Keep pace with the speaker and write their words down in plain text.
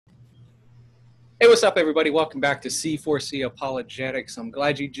Hey, what's up, everybody? Welcome back to C4C Apologetics. I'm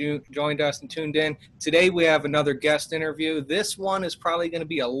glad you joined us and tuned in. Today, we have another guest interview. This one is probably going to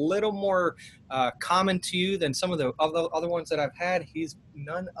be a little more common to you than some of the other ones that I've had. He's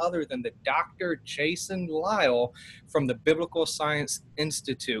none other than the Dr. Jason Lisle from the Biblical Science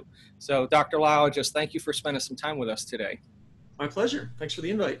Institute. So, Dr. Lisle, just thank you for spending some time with us today. My pleasure. Thanks for the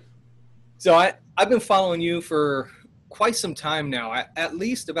invite. So, I've been following you for quite some time now, at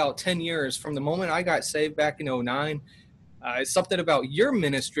least about 10 years from the moment I got saved back in 2009. It's something about your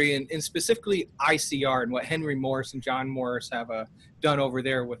ministry and specifically ICR and what Henry Morris and John Morris have done over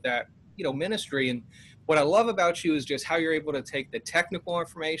there with that, ministry. And what I love about you is just how you're able to take the technical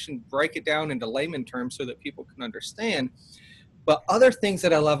information, break it down into layman terms so that people can understand. But other things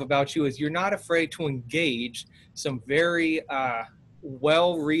that I love about you is you're not afraid to engage some very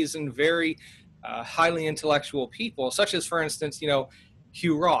well-reasoned, very highly intellectual people, such as, for instance,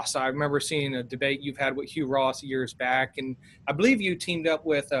 Hugh Ross. I remember seeing a debate you've had with Hugh Ross years back, and I believe you teamed up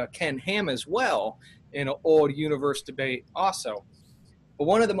with Ken Ham as well in an old universe debate also. But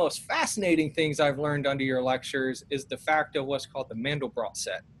one of the most fascinating things I've learned under your lectures is the fact of what's called the Mandlebrot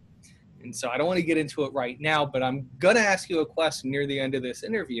set. And so I don't want to get into it right now, but I'm going to ask you a question near the end of this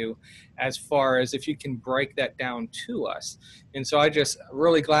interview as far as if you can break that down to us. And so I just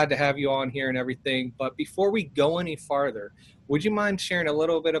really glad to have you on here and everything. But before we go any farther, would you mind sharing a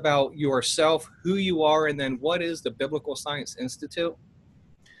little bit about yourself, who you are, and then what is the Biblical Science Institute?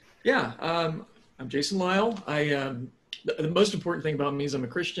 Yeah, I'm Jason Lisle. The most important thing about me is I'm a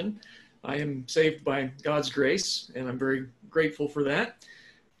Christian. I am saved by God's grace, and I'm very grateful for that.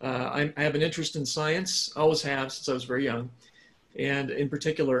 I have an interest in science, always have since I was very young, and in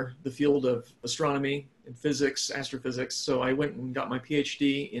particular, the field of astronomy and physics, astrophysics. So I went and got my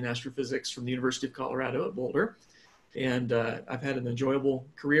PhD in astrophysics from the University of Colorado at Boulder, and I've had an enjoyable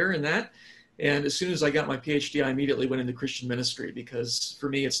career in that. And as soon as I got my PhD, I immediately went into Christian ministry because for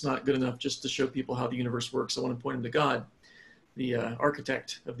me, it's not good enough just to show people how the universe works. I want to point them to God, the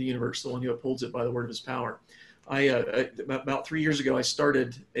architect of the universe, the one who upholds it by the word of his power. About 3 years ago, I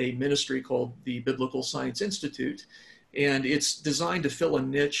started a ministry called the Biblical Science Institute, and it's designed to fill a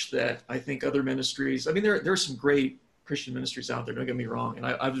niche that I think other ministries, there are some great Christian ministries out there, don't get me wrong, and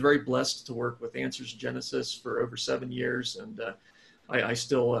I was very blessed to work with Answers in Genesis for over 7 years, and I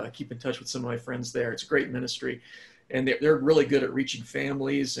still keep in touch with some of my friends there. It's a great ministry, and they're really good at reaching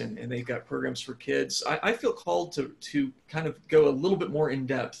families, and they've got programs for kids. I feel called to kind of go a little bit more in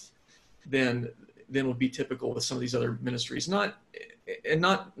depth than would be typical with some of these other ministries. Not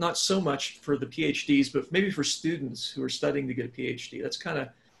so much for the PhDs, but maybe for students who are studying to get a PhD. That's kind of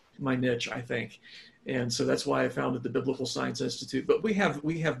my niche, I think. And so that's why I founded the Biblical Science Institute. But we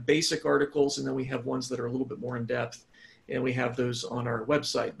have basic articles, and then we have ones that are a little bit more in depth. And we have those on our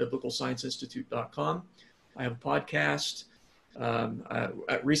website, biblicalscienceinstitute.com. I have a podcast.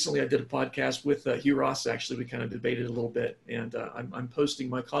 Recently I did a podcast with Hugh Ross. Actually, we kind of debated a little bit, and I'm posting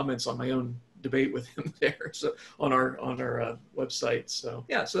my comments on my own debate with him there, so on our website. So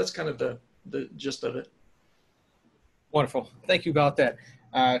yeah, so that's kind of the gist of it. Wonderful. Thank you about that.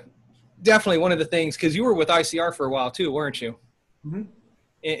 Definitely one of the things, because you were with ICR for a while too, weren't you? Mm-hmm.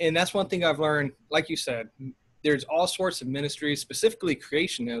 And that's one thing I've learned. Like you said, there's all sorts of ministries, specifically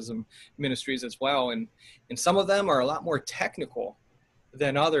creationism ministries as well, and some of them are a lot more technical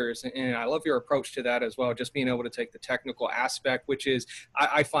than others, and I love your approach to that as well, just being able to take the technical aspect, which is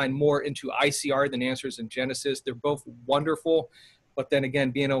I find more into ICR than Answers in Genesis. They're both wonderful, but then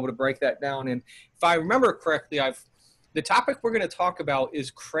again, being able to break that down. And if I remember correctly, the topic we're going to talk about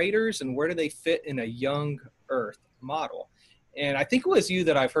is craters and where do they fit in a young Earth model. And I think it was you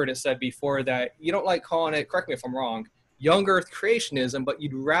that I've heard it said before that you don't like calling it, correct me if I'm wrong, young Earth creationism, but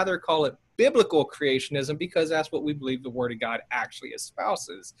you'd rather call it biblical creationism because that's what we believe the Word of God actually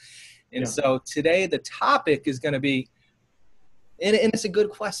espouses. And so today the topic is going to be, and it's a good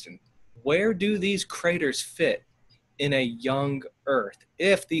question, where do these craters fit in a young Earth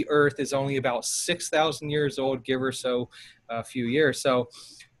if the Earth is only about 6,000 years old, give or so a few years? So,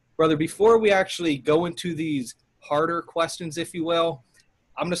 brother, before we actually go into these harder questions, if you will,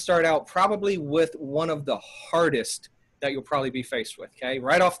 I'm going to start out probably with one of the hardest that you'll probably be faced with, okay?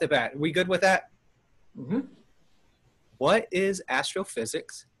 Right off the bat. Are we good with that? Mm-hmm. What is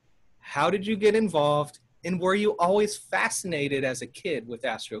astrophysics? How did you get involved? And were you always fascinated as a kid with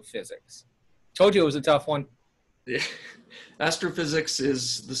astrophysics? Told you it was a tough one. Yeah. Astrophysics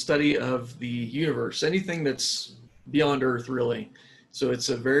is the study of the universe, anything that's beyond Earth, really. So it's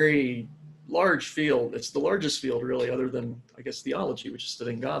a very large field. It's the largest field, really, other than, I guess, theology, which is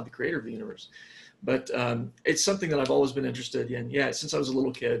studying God, the creator of the universe. But it's something that I've always been interested in. Yeah, since I was a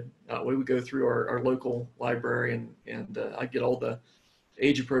little kid, we would go through our local library, and I'd get all the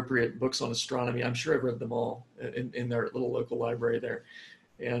age-appropriate books on astronomy. I'm sure I've read them all in their little local library there.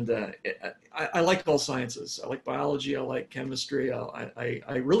 And I like all sciences. I like biology. I like chemistry.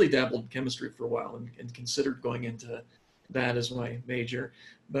 I really dabbled in chemistry for a while and considered going into that as my major.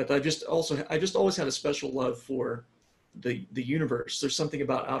 But I just always had a special love for the universe. There's something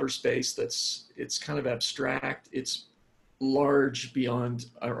about outer space it's kind of abstract. It's large beyond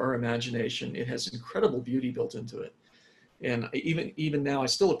our imagination. It has incredible beauty built into it. And even now, I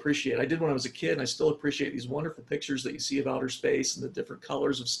still appreciate, I did when I was a kid, and I still appreciate these wonderful pictures that you see of outer space and the different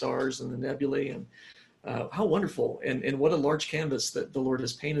colors of stars and the nebulae, and how wonderful, and what a large canvas that the Lord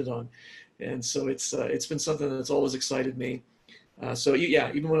has painted on. And so it's been something that's always excited me. So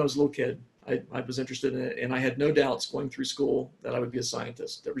yeah, even when I was a little kid, I was interested in it, and I had no doubts going through school that I would be a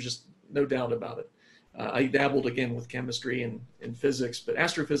scientist. There was just no doubt about it. I dabbled again with chemistry and physics, but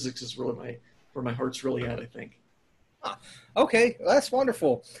astrophysics is really where my heart's really at, I think. Okay, that's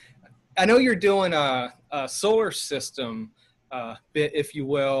wonderful. I know you're doing a solar system bit, if you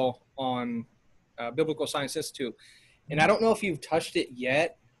will, on Biblical Science Institute. And I don't know if you've touched it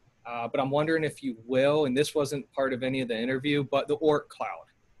yet, but I'm wondering if you will. And this wasn't part of any of the interview, but the Oort cloud.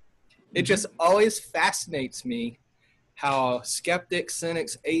 It just always fascinates me how skeptics,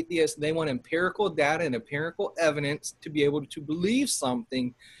 cynics, atheists, they want empirical data and empirical evidence to be able to believe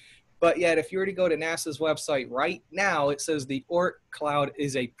something. But yet, if you were to go to NASA's website right now, it says the Oort cloud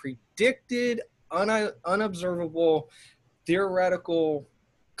is a predicted, unobservable, theoretical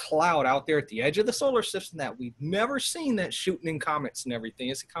cloud out there at the edge of the solar system that we've never seen, that's shooting in comets and everything.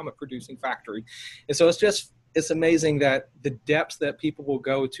 It's a comet-producing factory. And so it's amazing that the depths that people will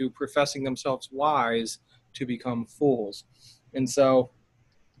go to professing themselves wise to become fools. And so,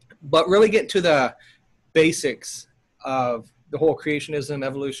 but really get to the basics of the whole creationism,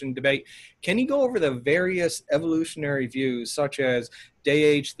 evolution debate. Can you go over the various evolutionary views, such as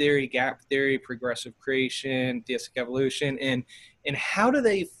day-age theory, gap theory, progressive creation, theistic evolution, and how do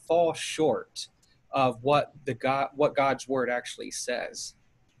they fall short of what God's word actually says?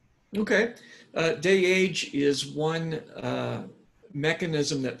 Okay. Day-age is one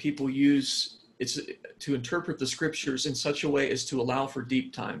mechanism that people use to interpret the scriptures in such a way as to allow for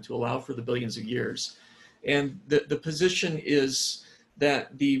deep time, to allow for the billions of years. And the position is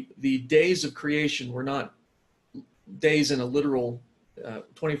that the days of creation were not days in a literal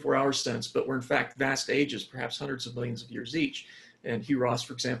 24-hour sense, but were in fact vast ages, perhaps hundreds of millions of years each. And Hugh Ross,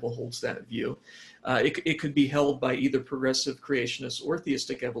 for example, holds that view. It could be held by either progressive creationists or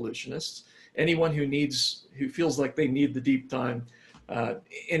theistic evolutionists. Anyone who feels like they need the deep time,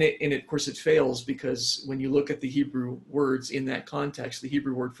 and of course it fails, because when you look at the Hebrew words in that context, the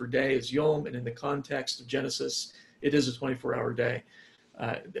Hebrew word for day is yom, and in the context of Genesis, it is a 24-hour day.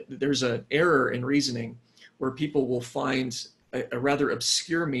 There's an error in reasoning where people will find a rather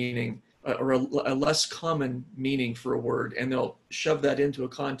obscure meaning or a less common meaning for a word, and they'll shove that into a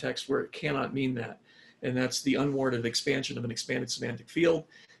context where it cannot mean that. And that's the unwarranted expansion of an expanded semantic field.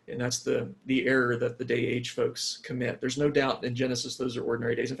 And that's the error that the day-age folks commit. There's no doubt in Genesis those are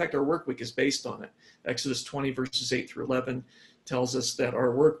ordinary days. In fact, our work week is based on it. Exodus 20, verses 8 through 11 tells us that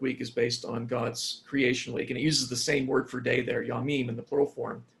our work week is based on God's creation week. And it uses the same word for day there, yamim, in the plural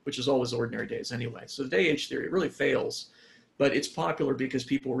form, which is always ordinary days anyway. So the day-age theory really fails, but it's popular because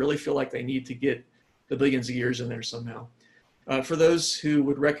people really feel like they need to get the billions of years in there somehow. For those who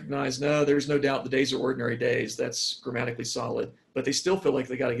would recognize, no, there's no doubt the days are ordinary days, that's grammatically solid, but they still feel like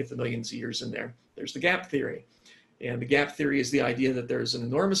they got to get the millions of years in there. There's the gap theory. And the gap theory is the idea that there's an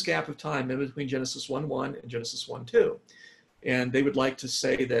enormous gap of time in between Genesis 1:1 and Genesis 1:2. And they would like to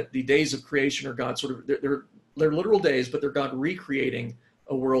say that the days of creation are God sort of, they're literal days, but they're God recreating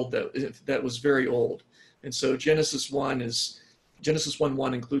a world that was very old. And so Genesis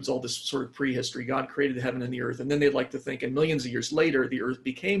 1:1 includes all this sort of prehistory. God created the heaven and the earth, and then they'd like to think, and millions of years later, the earth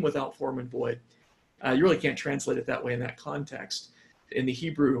became without form and void. You really can't translate it that way in that context. In the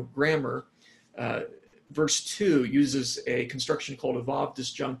Hebrew grammar, verse 2 uses a construction called a vav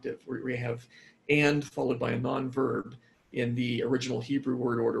disjunctive, where we have and followed by a non-verb in the original Hebrew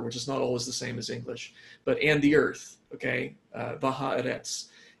word order, which is not always the same as English. But and the earth, okay, v'ha'eretz.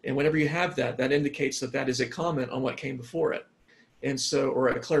 And whenever you have that, that indicates that that is a comment on what came before it. And so, or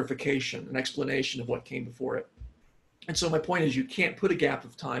a clarification, an explanation of what came before it. And so my point is, you can't put a gap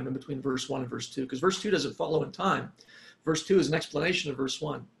of time in between verse 1 and verse 2, because verse 2 doesn't follow in time. Verse 2 is an explanation of verse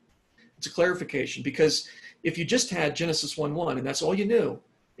 1. It's a clarification, because if you just had Genesis 1:1 and that's all you knew,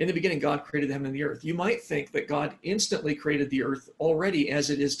 in the beginning God created the heaven and the earth, you might think that God instantly created the earth already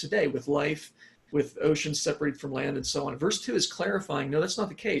as it is today, with life with oceans separated from land and so on. Verse 2 is clarifying, no, that's not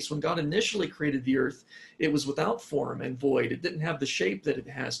the case. When God initially created the earth, it was without form and void. It didn't have the shape that it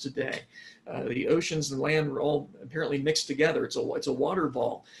has today. The oceans and land were all apparently mixed together. It's a water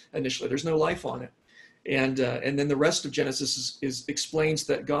ball initially. There's no life on it. And then the rest of Genesis explains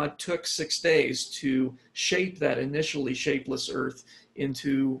that God took 6 days to shape that initially shapeless earth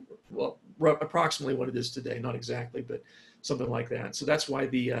into, well, approximately what it is today. Not exactly, but something like that. So that's why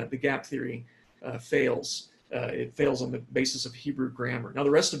the gap theory fails. It fails on the basis of Hebrew grammar. Now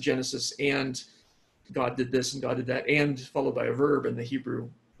the rest of Genesis, and God did this and God did that, and followed by a verb in the Hebrew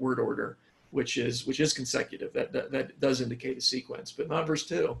word order, which is consecutive. That does indicate a sequence, but not verse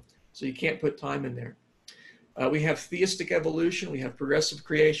 2. So you can't put time in there. We have theistic evolution. We have progressive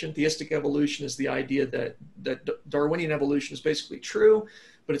creation. Theistic evolution is the idea that Darwinian evolution is basically true,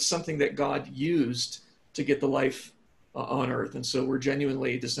 but it's something that God used to get the life on Earth. And so we're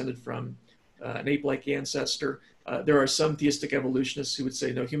genuinely descended from an ape-like ancestor. There are some theistic evolutionists who would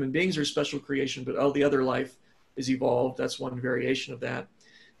say, no, human beings are special creation, but all the other life is evolved. That's one variation of that.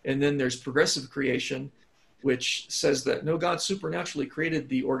 And then there's progressive creation, which says that, no, God supernaturally created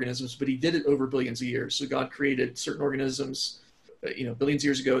the organisms, but he did it over billions of years. So God created certain organisms, billions of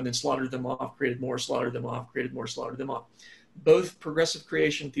years ago, and then slaughtered them off, created more, slaughtered them off, created more, slaughtered them off. Both progressive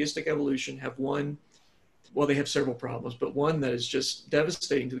creation, theistic evolution have they have several problems, but one that is just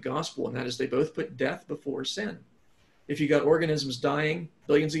devastating to the gospel, and that is they both put death before sin. If you got organisms dying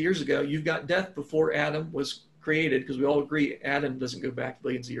billions of years ago, you've got death before Adam was created, because we all agree Adam doesn't go back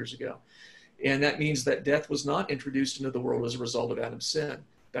billions of years ago. And that means that death was not introduced into the world as a result of Adam's sin.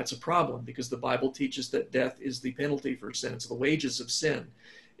 That's a problem, because the Bible teaches that death is the penalty for sin. It's the wages of sin.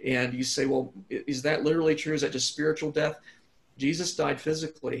 And you say, well, is that literally true? Is that just spiritual death? Jesus died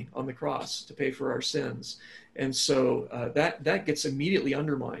physically on the cross to pay for our sins. And so that gets immediately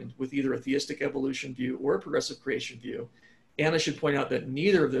undermined with either a theistic evolution view or a progressive creation view. And I should point out that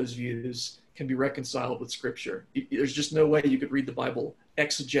neither of those views can be reconciled with Scripture. There's just no way you could read the Bible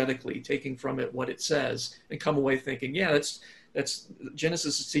exegetically, taking from it what it says, and come away thinking, yeah, that's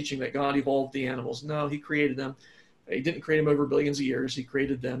Genesis is teaching that God evolved the animals. No, he created them. He didn't create them over billions of years. He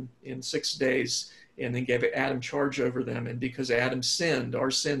created them in 6 days and then gave Adam charge over them. And because Adam sinned,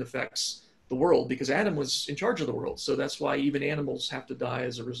 our sin affects the world, because Adam was in charge of the world. So that's why even animals have to die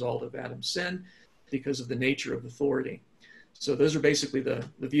as a result of Adam's sin, because of the nature of authority. So those are basically the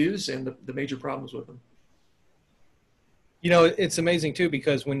views and the major problems with them. It's amazing too,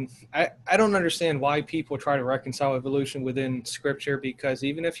 because when I don't understand why people try to reconcile evolution within Scripture, because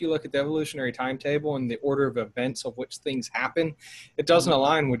even if you look at the evolutionary timetable and the order of events of which things happen, it doesn't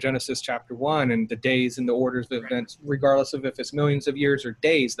align with Genesis chapter 1 and the days and the orders of events, regardless of if it's millions of years or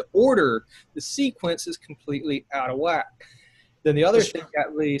days. The order, the sequence is completely out of whack. Then the other thing,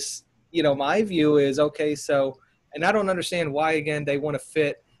 at least, my view is, okay, so, and I don't understand why, again, they want to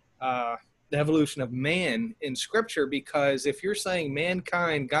fit the evolution of man in Scripture, because if you're saying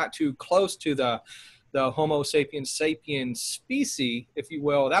mankind got too close to the Homo sapiens sapiens species, if you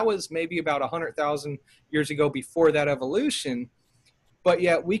will, that was maybe about 100,000 years ago before that evolution. But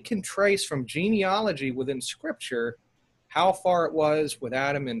yet we can trace from genealogy within Scripture how far it was with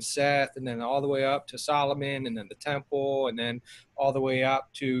Adam and Seth, and then all the way up to Solomon, and then the temple, and then all the way up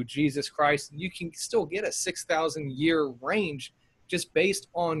to Jesus Christ. You can still get a 6,000 year range just based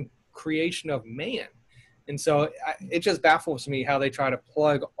on creation of man. And so it just baffles me how they try to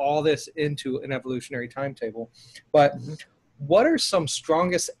plug all this into an evolutionary timetable. But what are some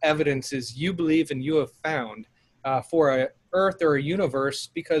strongest evidences you believe and you have found for a Earth or a universe?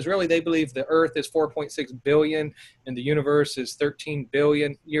 Because really they believe the Earth is 4.6 billion and the universe is 13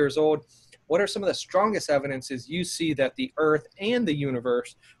 billion years old. What are some of the strongest evidences you see that the Earth and the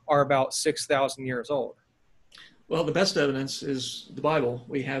universe are about 6,000 years old? Well, the best evidence is the Bible.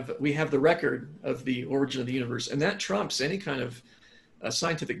 We have the record of the origin of the universe, and that trumps any kind of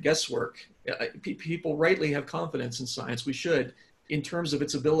scientific guesswork. People rightly have confidence in science. We should, in terms of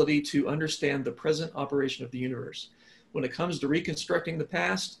its ability to understand the present operation of the universe. When it comes to reconstructing the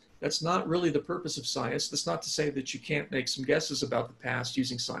past, that's not really the purpose of science. That's not to say that you can't make some guesses about the past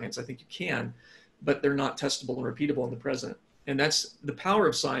using science. I think you can, but they're not testable and repeatable in the present. And that's the power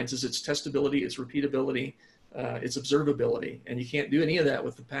of science, is its testability, its repeatability, its observability, and you can't do any of that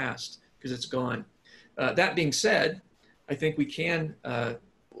with the past because it's gone. That being said, I think we do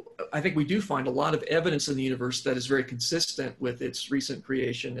find a lot of evidence in the universe that is very consistent with its recent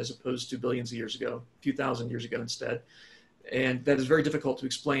creation, as opposed to billions of years ago, a few thousand years ago instead, and that is very difficult to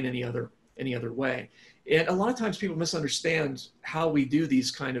explain any other any other way. And a lot of times people misunderstand how we do these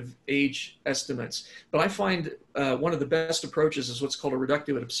kind of age estimates. But I find one of the best approaches is what's called a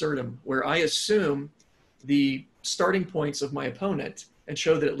reductio ad absurdum, where I assume the starting points of my opponent and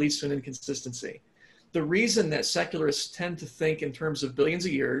show that it leads to an inconsistency. The reason that secularists tend to think in terms of billions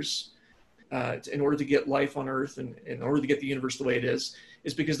of years in order to get life on Earth and in order to get the universe the way it is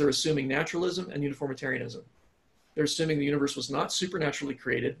because they're assuming naturalism and uniformitarianism. They're assuming the universe was not supernaturally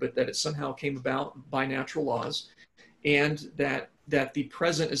created, but that it somehow came about by natural laws, and that the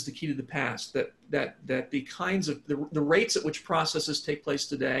present is the key to the past, that the kinds of, the rates at which processes take place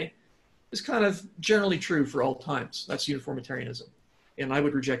today is kind of generally true for all times. That's uniformitarianism. And I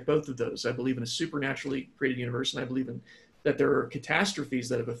would reject both of those. I believe in a supernaturally created universe, and I believe in that there are catastrophes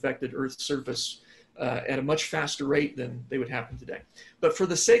that have affected Earth's surface at a much faster rate than they would happen today. But for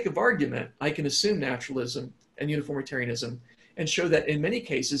the sake of argument, I can assume naturalism and uniformitarianism and show that in many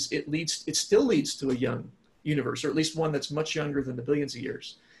cases it still leads to a young universe, or at least one that's much younger than the billions of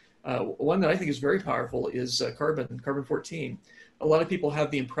years. One that I think is very powerful is carbon-14. A lot of people have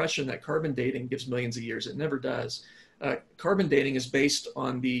the impression that carbon dating gives millions of years. It never does. Carbon dating is based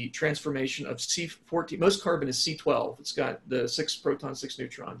on the transformation of C14. Most carbon is C12. It's got the 6 protons, 6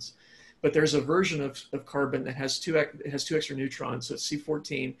 neutrons. But there's a version of carbon that has two extra neutrons, so it's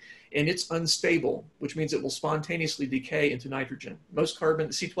C14, and it's unstable, which means it will spontaneously decay into nitrogen. Most carbon,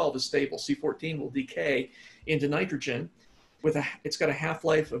 C12 is stable. C14 will decay into nitrogen. It's got a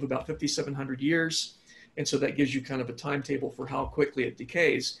half-life of about 5,700 years, and so that gives you kind of a timetable for how quickly it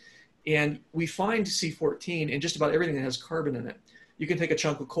decays. And we find C14 in just about everything that has carbon in it. You can take a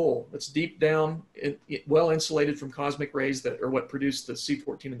chunk of coal that's deep down, well insulated from cosmic rays that are what produced the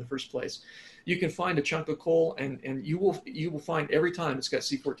C14 in the first place. You can find a chunk of coal, and you will find every time it's got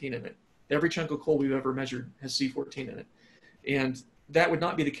C14 in it. Every chunk of coal we've ever measured has C14 in it. And that would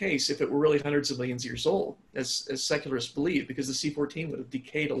not be the case if it were really hundreds of millions of years old, as secularists believe, because the C14 would have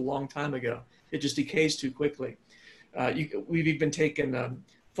decayed a long time ago. It just decays too quickly. We've even taken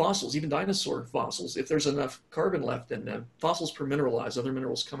fossils, even dinosaur fossils, if there's enough carbon left in them. Fossils permineralize, other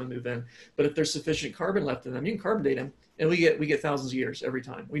minerals come and move in. But if there's sufficient carbon left in them, you can carbon date them, and we get thousands of years every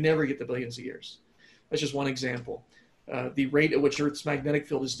time. We never get the billions of years. That's just one example. The rate at which Earth's magnetic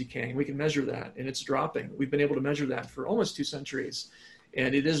field is decaying, we can measure that, and it's dropping. We've been able to measure that for almost 2 centuries,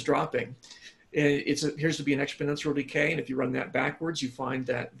 and it is dropping. And it appears to be an exponential decay, and if you run that backwards, you find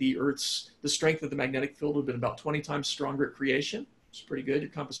that the strength of the magnetic field would have been about 20 times stronger at creation. It's pretty good. Your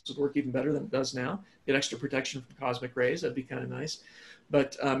compass would work even better than it does now. Get extra protection from cosmic rays. That'd be kind of nice.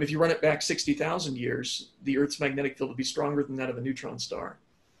 But if you run it back 60,000 years, the Earth's magnetic field would be stronger than that of a neutron star,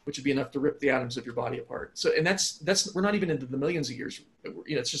 which would be enough to rip the atoms of your body apart. So, and that's we're not even into the millions of years.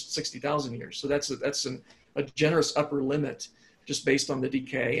 It's just 60,000 years. So that's a generous upper limit, just based on the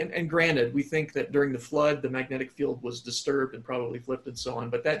decay. And granted, we think that during the flood, the magnetic field was disturbed and probably flipped and so on.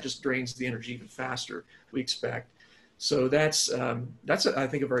 But that just drains the energy even faster, we expect. So that's I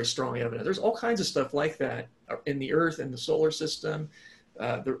think, a very strong evidence. There's all kinds of stuff like that in the Earth and the solar system.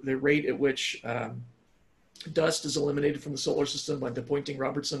 The rate at which dust is eliminated from the solar system by the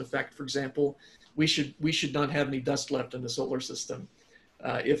Poynting-Robertson effect, for example. We should not have any dust left in the solar system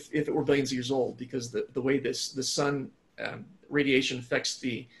if it were billions of years old, because the way the sun radiation affects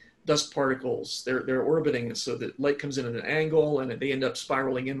the dust particles, they're orbiting, so that light comes in at an angle and they end up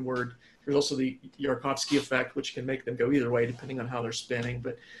spiraling inward. There's also the Yarkovsky effect, which can make them go either way depending on how they're spinning.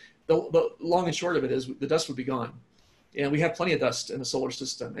 But the long and short of it is the dust would be gone. And we have plenty of dust in the solar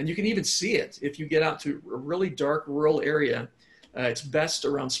system. And you can even see it if you get out to a really dark rural area. It's best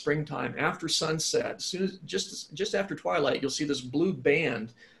around springtime after sunset. As soon as just after twilight, you'll see this blue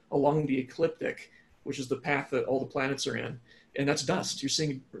band along the ecliptic, which is the path that all the planets are in. And that's dust. You're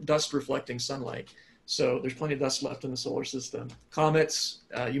seeing dust reflecting sunlight. So there's plenty of dust left in the solar system. Comets,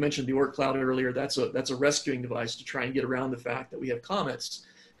 you mentioned the Oort cloud earlier. That's a rescuing device to try and get around the fact that we have comets,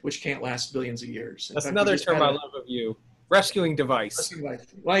 which can't last billions of years. That's another term I love of you. Rescuing device. Rescuing device.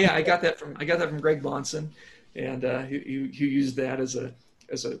 Well, yeah, I got that from Greg Bahnsen, and he used that as a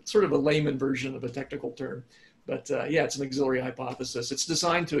sort of a layman version of a technical term. But yeah, it's an auxiliary hypothesis. It's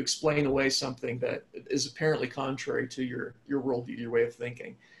designed to explain away something that is apparently contrary to your worldview, your way of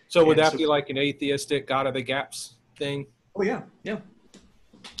thinking. So would that be like an atheistic God of the gaps thing? Oh yeah.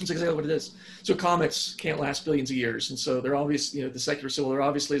 That's exactly what it is. So comets can't last billions of years, and so they're obvious. The secular civil, there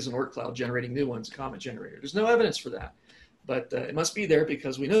obviously is an Oort cloud generating new ones, a comet generator. There's no evidence for that, but it must be there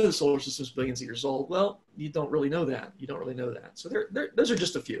because we know the solar system is billions of years old. Well, you don't really know that. So those are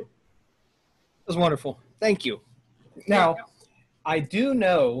just a few. That was wonderful. Thank you. Now, I do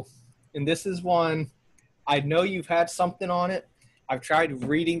know, and this is one, I know you've had something on it. I've tried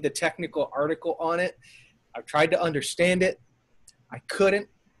reading the technical article on it. I've tried to understand it. I couldn't,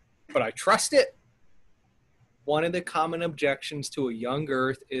 but I trust it. One of the common objections to a young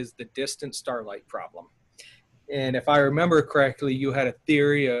Earth is the distant starlight problem. And if I remember correctly, you had a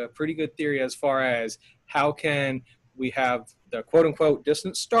theory, a pretty good theory as far as how can we have the quote-unquote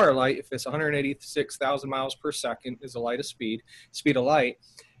distant starlight, if it's 186,000 miles per second is the light of speed of light,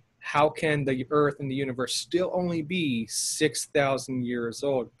 how can the Earth and the universe still only be 6,000 years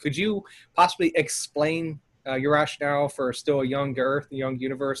old? Could you possibly explain your rationale for still a young Earth, a young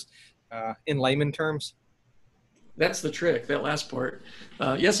universe, in layman terms? That's the trick, that last part.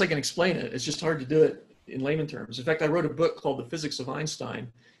 Yes, I can explain it. It's just hard to do it in layman terms. In fact, I wrote a book called The Physics of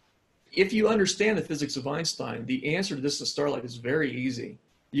Einstein. If you understand the physics of Einstein, the answer to distant starlight is very easy.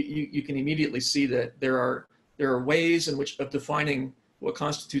 You can immediately see that there are ways in which of defining what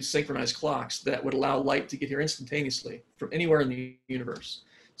constitutes synchronized clocks that would allow light to get here instantaneously from anywhere in the universe.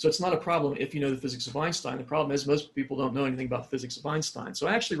 So it's not a problem if you know the physics of Einstein. The problem is most people don't know anything about the physics of Einstein. So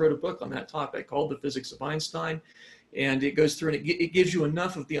I actually wrote a book on that topic called The Physics of Einstein, and it goes through and it gives you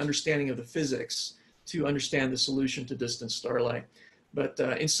enough of the understanding of the physics to understand the solution to distant starlight. But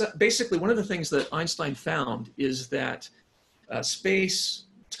basically, one of the things that Einstein found is that space,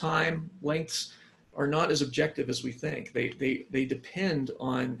 time, lengths are not as objective as we think. They depend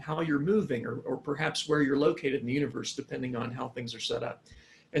on how you're moving or perhaps where you're located in the universe, depending on how things are set up.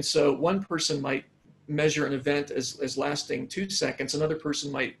 And so one person might measure an event as lasting 2 seconds. Another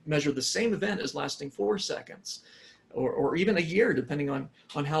person might measure the same event as lasting 4 seconds or even a year, depending on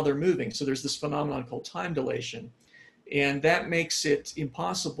how they're moving. So there's this phenomenon called time dilation. And that makes it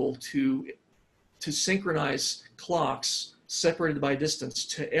impossible to synchronize clocks separated by distance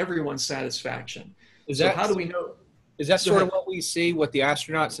to everyone's satisfaction. How do we know? Is that sort of what we see with the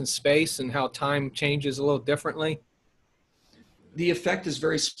astronauts in space and how time changes a little differently? The effect is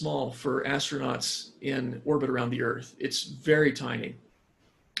very small for astronauts in orbit around the Earth. It's very tiny.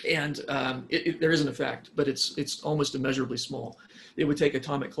 And there is an effect, but it's almost immeasurably small. It would take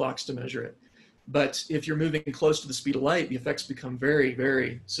atomic clocks to measure it. But if you're moving close to the speed of light, the effects become very,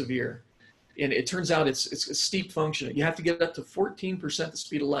 very severe. And it turns out it's a steep function. You have to get up to 14% the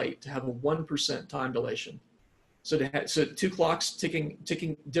speed of light to have a 1% time dilation. So two clocks ticking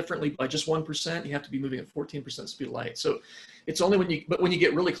differently by just 1%, you have to be moving at 14% speed of light. So it's only when you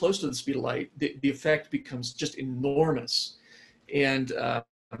get really close to the speed of light, the effect becomes just enormous. And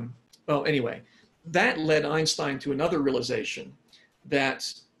well, anyway, that led Einstein to another realization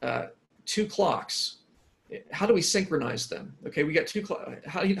that two clocks, how do we synchronize them? Okay, we got two clocks.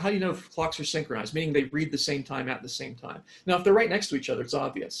 How do you know if clocks are synchronized? Meaning they read the same time at the same time. Now, if they're right next to each other, it's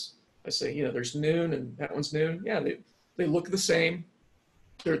obvious. I say, there's noon and that one's noon. Yeah, they look the same.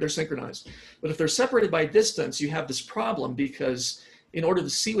 They're synchronized. But if they're separated by distance, you have this problem because in order to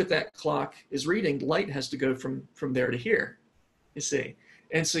see what that clock is reading, light has to go from there to here, you see.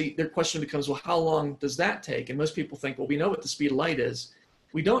 And so the question becomes, well, how long does that take? And most people think, well, we know what the speed of light is.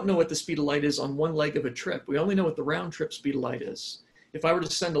 We don't know what the speed of light is on one leg of a trip. We only know what the round trip speed of light is. If I were to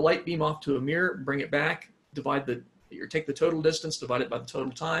send a light beam off to a mirror, bring it back, take the total distance, divide it by the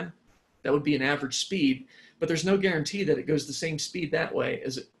total time, that would be an average speed. But there's no guarantee that it goes the same speed that way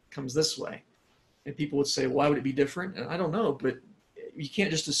as it comes this way. And people would say, why would it be different? And I don't know, but you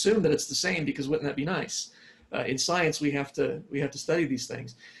can't just assume that it's the same because wouldn't that be nice? In science, we have to study these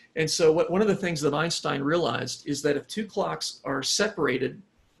things. And so one of the things that Einstein realized is that if two clocks are separated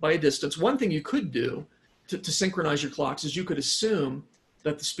by a distance, one thing you could do to synchronize your clocks is you could assume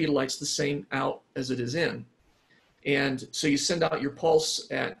that the speed of light's the same out as it is in. And so you send out your pulse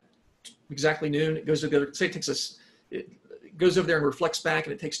at exactly noon. It goes over, say it goes over there and reflects back,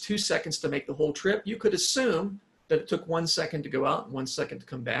 and it takes 2 seconds to make the whole trip. You could assume that it took 1 second to go out and 1 second to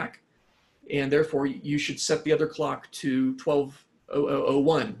come back. And therefore, you should set the other clock to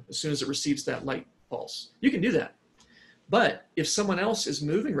 12:00:01 as soon as it receives that light pulse. You can do that. But if someone else is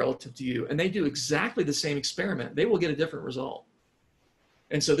moving relative to you and they do exactly the same experiment, they will get a different result.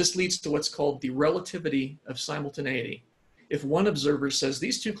 And so this leads to what's called the relativity of simultaneity. If one observer says,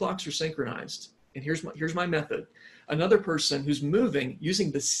 these two clocks are synchronized, and here's my method, another person who's moving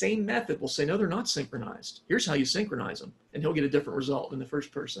using the same method will say, no, they're not synchronized. Here's how you synchronize them. And he'll get a different result than the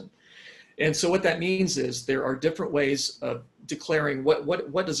first person. And so what that means is there are different ways of declaring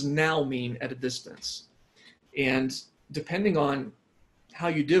what does now mean at a distance. And depending on how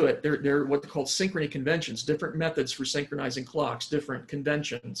you do it, there are what are called synchrony conventions, different methods for synchronizing clocks, different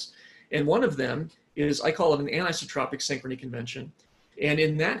conventions. And one of them is, I call it an anisotropic synchrony convention. And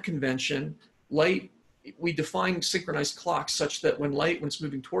in that convention, light we define synchronized clocks such that when it's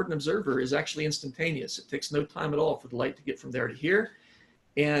moving toward an observer, is actually instantaneous. It takes no time at all for the light to get from there to here.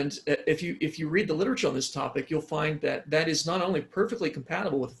 And if you read the literature on this topic, you'll find that that is not only perfectly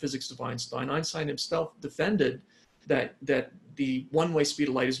compatible with the physics of Einstein. Einstein himself defended that the one-way speed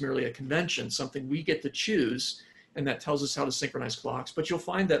of light is merely a convention, something we get to choose, and that tells us how to synchronize clocks. But you'll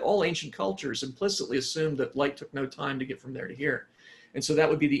find that all ancient cultures implicitly assumed that light took no time to get from there to here. And so that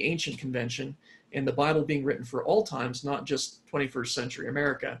would be the ancient convention, and the Bible being written for all times, not just 21st century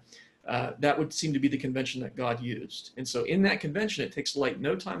America. That would seem to be the convention that God used. And so in that convention, it takes light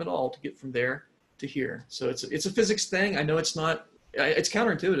no time at all to get from there to here. So it's a physics thing. I know it's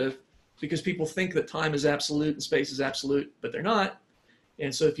counterintuitive, because people think that time is absolute and space is absolute, but they're not.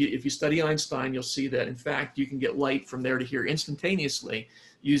 And so if you study Einstein, you'll see that, in fact, you can get light from there to here instantaneously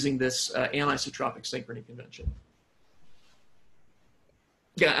using this anisotropic synchrony convention.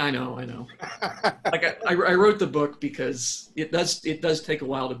 Yeah, I know. Like I wrote the book because it does take a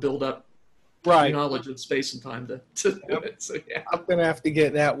while to build up knowledge of space and time to do it. So yeah, I'm gonna have to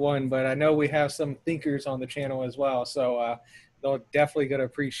get that one, but I know we have some thinkers on the channel as well, so they're definitely gonna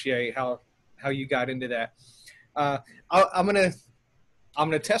appreciate how you got into that. I'm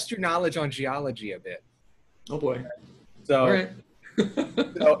gonna test your knowledge on geology a bit. Oh boy! So, all right.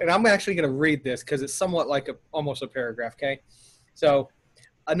 And I'm actually gonna read this because it's somewhat like almost a paragraph. Okay, so.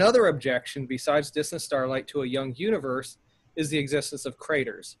 Another objection, besides distant starlight to a young universe, is the existence of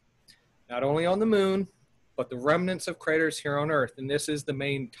craters, not only on the moon, but the remnants of craters here on Earth. And this is the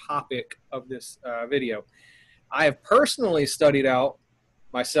main topic of this video. I have personally studied out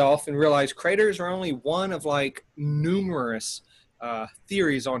myself and realized craters are only one of like numerous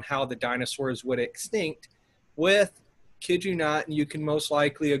theories on how the dinosaurs would extinct, with, kid you not, and you can most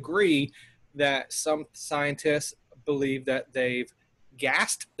likely agree that some scientists believe that they've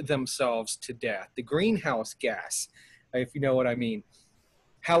gassed themselves to death, the greenhouse gas, if you know what I mean.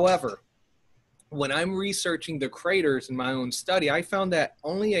 However, when I'm researching the craters in my own study, I found that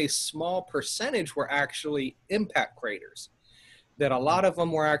only a small percentage were actually impact craters. That a lot of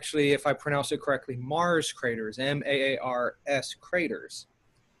them were actually, if I pronounce it correctly, Mars craters, M-A-A-R-S craters.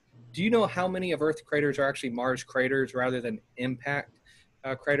 Do you know how many of Earth craters are actually Mars craters rather than impact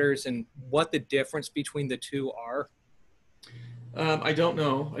craters, and what the difference between the two are? I don't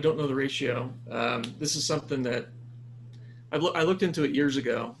know. I don't know the ratio. This is something that I looked into it years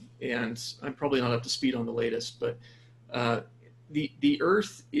ago, and I'm probably not up to speed on the latest. But the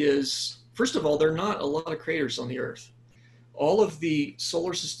Earth is, first of all, there are not a lot of craters on the Earth. All of the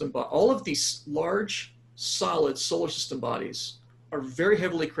solar system, all of these large, solid solar system bodies are very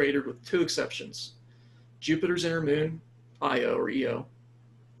heavily cratered, with two exceptions: Jupiter's inner moon, Io or Io,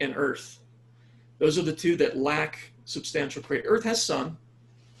 and Earth. Those are the two that lack substantial crater. Earth has some,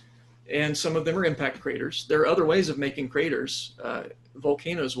 and some of them are impact craters. There are other ways of making craters.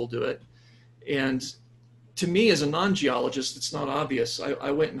 Volcanoes will do it. And to me, as a non-geologist, it's not obvious.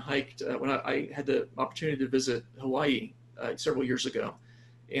 I went and hiked when I had the opportunity to visit Hawaii several years ago,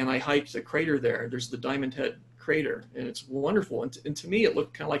 and I hiked a crater there. There's the Diamond Head crater, and it's wonderful. And to me, it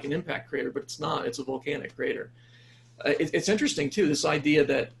looked kind of like an impact crater, but it's not. It's a volcanic crater. It's interesting, too, this idea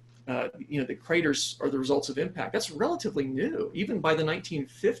that the craters are the results of impact. That's relatively new. Even by the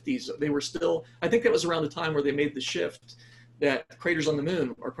 1950s, they were still, I think that was around the time where they made the shift that craters on the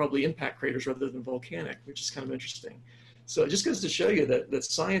moon are probably impact craters rather than volcanic, which is kind of interesting. So it just goes to show you that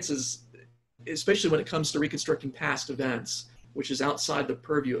science is, especially when it comes to reconstructing past events, which is outside the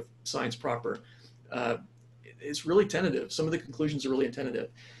purview of science proper, it's really tentative. Some of the conclusions are really tentative.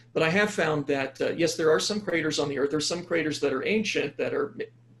 But I have found that, yes, there are some craters on the Earth. There's some craters that are ancient, that are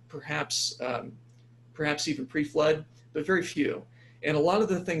perhaps even pre-flood, but very few. And a lot of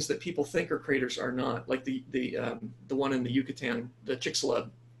the things that people think are craters are not, like the one in the Yucatan, the Chicxulub,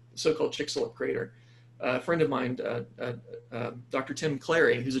 so-called Chicxulub crater. A friend of mine, Dr. Tim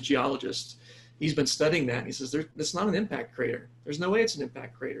Clary, who's a geologist, he's been studying that. And he says it's not an impact crater. There's no way it's an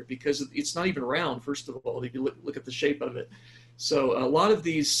impact crater, because it's not even round, first of all, if you look at the shape of it. So a lot of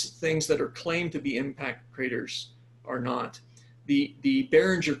these things that are claimed to be impact craters are not. The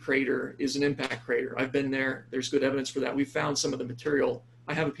Barringer crater is an impact crater. I've been there. There's good evidence for that. We found some of the material.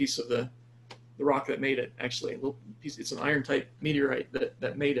 I have a piece of the rock that made it, actually. A little piece. It's an iron-type meteorite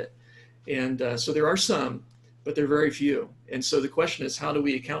that made it. And so there are some, but they're very few. And so the question is, how do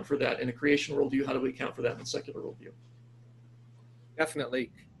we account for that in a creation worldview? How do we account for that in a secular worldview?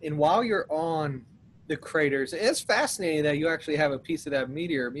 Definitely. And while you're on the craters, it's fascinating that you actually have a piece of that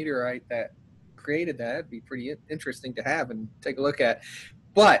meteorite that created that. It'd be pretty interesting to have and take a look at.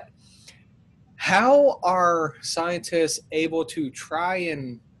 But how are scientists able to try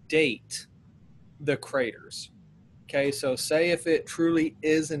and date the craters. Okay, so say if it truly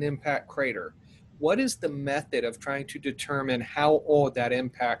is an impact crater, what is the method of trying to determine how old that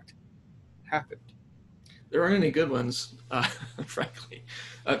impact happened? There aren't any good ones, frankly.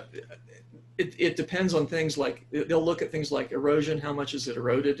 Uh, it depends on things like, they'll look at things like erosion, how much is it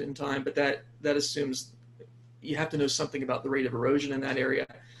eroded in time, but that assumes you have to know something about the rate of erosion in that area.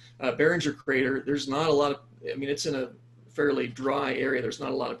 Barringer crater, there's not a lot of, I mean, it's in a fairly dry area. There's not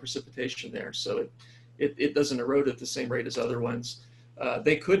a lot of precipitation there, so it doesn't erode at the same rate as other ones.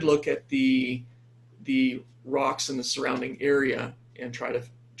 They could look at the rocks in the surrounding area and try to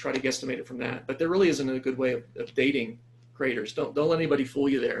guesstimate it from that, but there really isn't a good way of dating craters. Don't let anybody fool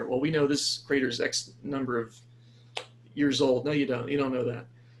you there. Well, we know this crater is X number of years old. No, you don't. You don't know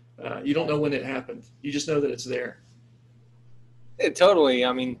that. You don't know when it happened. You just know that it's there. Totally.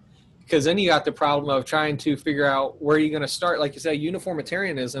 I mean, because then you got the problem of trying to figure out where you're going to start. Like you said,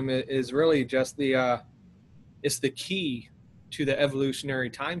 uniformitarianism is really just it's the key to the evolutionary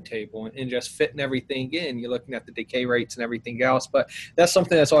timetable and just fitting everything in. You're looking at the decay rates and everything else, but that's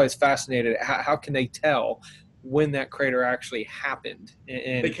something that's always fascinated. How can they tell when that crater actually happened?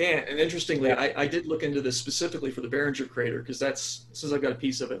 And they can't. And interestingly, yeah. I did look into this specifically for the Barringer crater, because since I've got a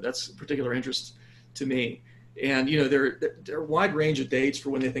piece of it, that's a particular interest to me. And there are a wide range of dates for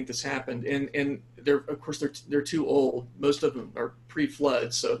when they think this happened, and they're too old. Most of them are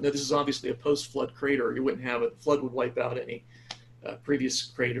pre-flood, so this is obviously a post-flood crater. You wouldn't have it. Flood would wipe out any previous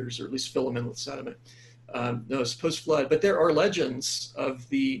craters, or at least fill them in with sediment. No, it's post-flood. But there are legends of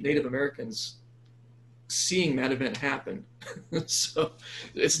the Native Americans seeing that event happen. So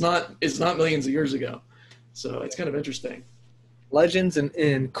it's not millions of years ago. So it's kind of interesting. Legends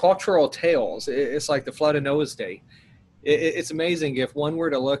and cultural tales. It's like the flood of Noah's Day. It's amazing if one were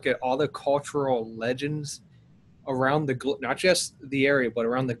to look at all the cultural legends around the globe, not just the area, but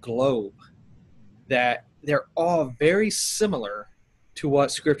around the globe, that they're all very similar to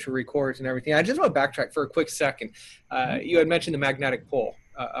what Scripture records and everything. I just want to backtrack for a quick second. You had mentioned the magnetic pole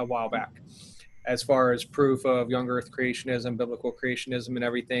a while back, as far as proof of young earth creationism, biblical creationism, and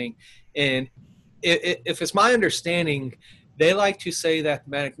everything. And if it's my understanding, they like to say that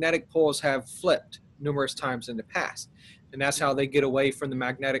magnetic poles have flipped numerous times in the past. And that's how they get away from the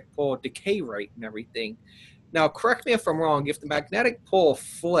magnetic pole decay rate and everything. Now, correct me if I'm wrong, if the magnetic pole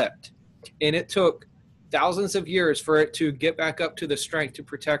flipped and it took thousands of years for it to get back up to the strength to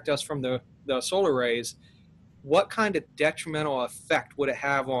protect us from the solar rays, what kind of detrimental effect would it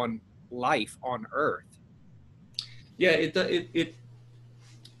have on life on Earth? Yeah,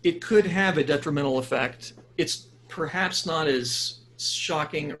 it could have a detrimental effect. It's perhaps not as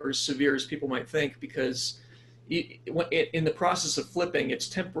shocking or severe as people might think, because in the process of flipping, it's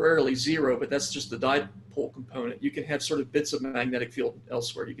temporarily zero, but that's just the dipole component. You can have sort of bits of magnetic field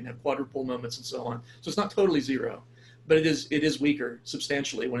elsewhere. You can have quadrupole moments and so on. So it's not totally zero, but it is weaker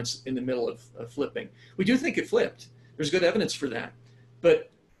substantially when it's in the middle of flipping. We do think it flipped. There's good evidence for that.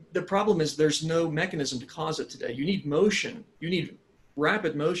 But the problem is there's no mechanism to cause it today. You need motion. You need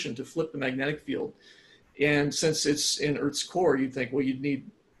rapid motion to flip the magnetic field. And since it's in Earth's core, you'd think, well, you'd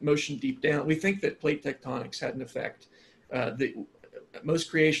need motion deep down. We think that plate tectonics had an effect.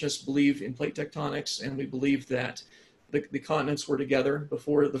 Most creationists believe in plate tectonics, and we believe that the continents were together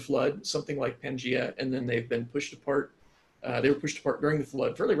before the flood, something like Pangea, and then they've been pushed apart. They were pushed apart during the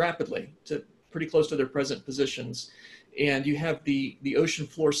flood fairly rapidly to pretty close to their present positions. And you have the ocean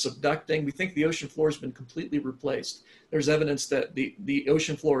floor subducting. We think the ocean floor has been completely replaced. There's evidence that the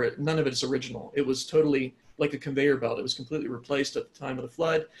ocean floor, none of it is original. It was totally like a conveyor belt. It was completely replaced at the time of the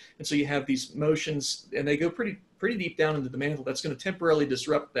flood. And so you have these motions, and they go pretty deep down into the mantle. That's going to temporarily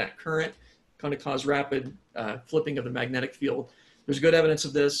disrupt that current, kind of cause rapid flipping of the magnetic field. There's good evidence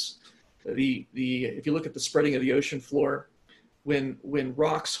of this. If you look at the spreading of the ocean floor, when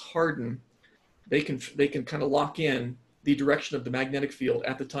rocks harden, they can kind of lock in the direction of the magnetic field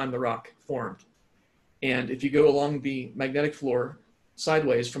at the time the rock formed. And if you go along the magnetic floor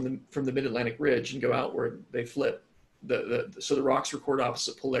sideways from the mid-Atlantic ridge and go outward, they flip. So the rocks record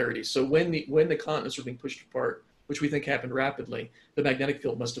opposite polarities. So when the continents are being pushed apart, which we think happened rapidly, the magnetic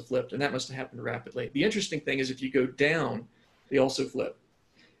field must have flipped, and that must have happened rapidly. The interesting thing is if you go down, they also flip.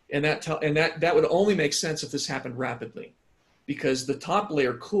 And that would only make sense if this happened rapidly, because the top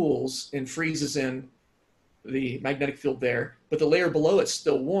layer cools and freezes in the magnetic field there, but the layer below it's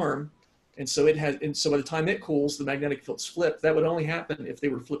still warm, and so by the time it cools, the magnetic field's flipped. That would only happen if they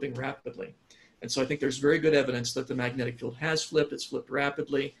were flipping rapidly. And so I think there's very good evidence that the magnetic field has flipped. It's flipped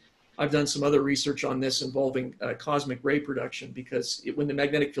rapidly. I've done some other research on this involving cosmic ray production, because when the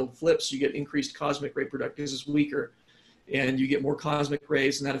magnetic field flips, you get increased cosmic ray production because it's weaker. and you get more cosmic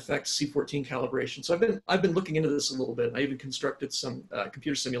rays, and that affects C14 calibration. So I've been looking into this a little bit. I even constructed some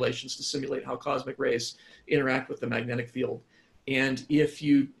computer simulations to simulate how cosmic rays interact with the magnetic field. And if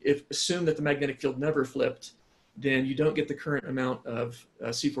assume that the magnetic field never flipped, then you don't get the current amount of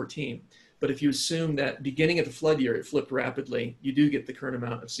C14. But if you assume that beginning at the flood year it flipped rapidly, you do get the current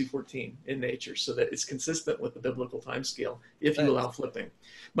amount of C14 in nature, so that it's consistent with the biblical time scale if you allow flipping.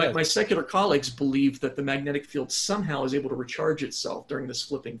 My secular colleagues believe that the magnetic field somehow is able to recharge itself during this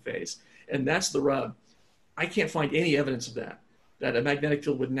flipping phase. And that's the rub. I can't find any evidence of that a magnetic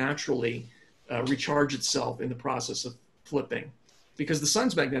field would naturally recharge itself in the process of flipping, because the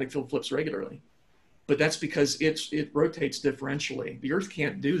sun's magnetic field flips regularly. But that's because it rotates differentially. The Earth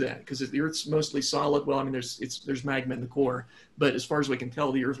can't do that because the Earth's mostly solid. Well, I mean, there's magma in the core, but as far as we can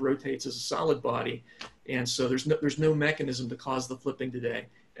tell, the Earth rotates as a solid body, and so there's no mechanism to cause the flipping today,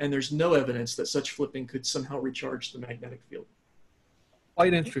 and there's no evidence that such flipping could somehow recharge the magnetic field.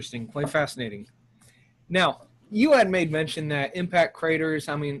 Quite interesting, quite fascinating. Now, you had made mention that impact craters,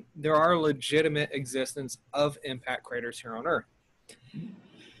 I mean, there are legitimate existence of impact craters here on Earth.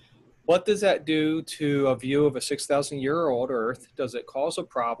 What does that do to a view of a 6,000-year-old Earth? Does it cause a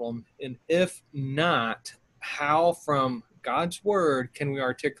problem? And if not, how from God's word can we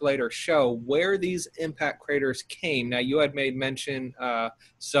articulate or show where these impact craters came? Now, you had made mention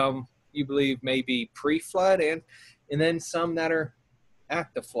some you believe may be pre-flood and then some that are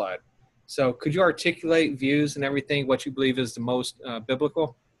at the flood. So could you articulate views and everything, what you believe is the most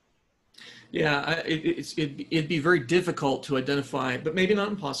biblical? Yeah, it'd be very difficult to identify, but maybe not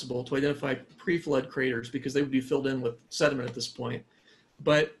impossible, to identify pre-flood craters because they would be filled in with sediment at this point.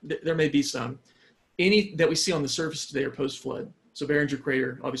 But there may be some. Any that we see on the surface today are post-flood. So Barringer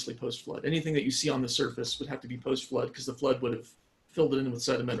crater, obviously post-flood. Anything that you see on the surface would have to be post-flood because the flood would have filled it in with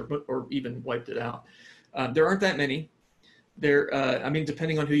sediment or even wiped it out. There aren't that many. I mean,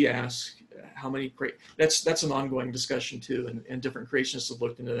 depending on who you ask, how many that's an ongoing discussion too, and different creationists have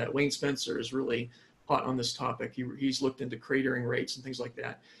looked into that. Wayne Spencer is really hot on this topic. He's looked into cratering rates and things like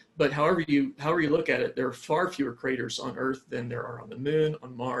that. But however you look at it, there are far fewer craters on Earth than there are on the Moon,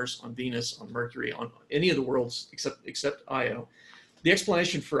 on Mars, on Venus, on Mercury, on any of the worlds except Io. The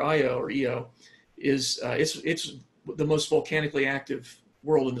explanation for Io or Io is it's the most volcanically active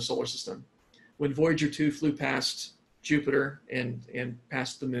world in the solar system. When Voyager 2 flew past Jupiter and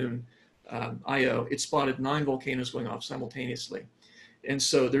past the Moon, Io, it spotted 9 volcanoes going off simultaneously. And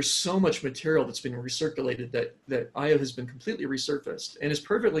so there's so much material that's been recirculated that Io has been completely resurfaced and is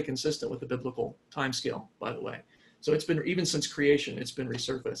perfectly consistent with the biblical timescale, by the way. So it's been, even since creation, it's been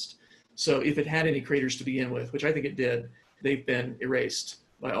resurfaced. So if it had any craters to begin with, which I think it did, they've been erased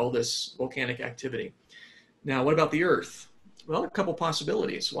by all this volcanic activity. Now, what about the Earth? Well, a couple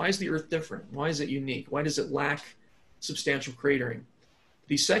possibilities. Why is the Earth different? Why is it unique? Why does it lack substantial cratering?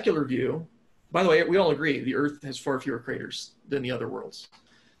 The secular view, by the way, we all agree the Earth has far fewer craters than the other worlds.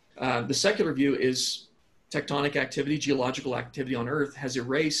 The secular view is tectonic activity, geological activity on Earth has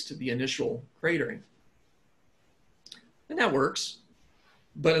erased the initial cratering. And that works.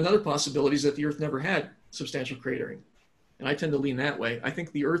 But another possibility is that the Earth never had substantial cratering. And I tend to lean that way. I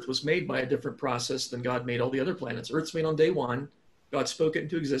think the Earth was made by a different process than God made all the other planets. Earth's made on day one. God spoke it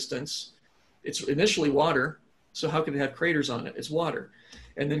into existence. It's initially water. So how could it have craters on it? It's water.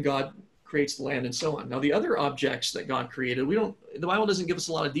 And then God creates the land and so on. Now, the other objects that God created, the Bible doesn't give us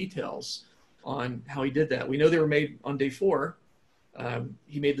a lot of details on how he did that. We know they were made on day 4.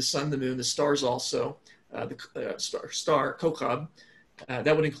 He made the sun, the moon, the stars also, the star, Kokab.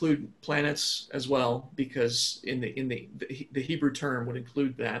 That would include planets as well, because in the Hebrew term would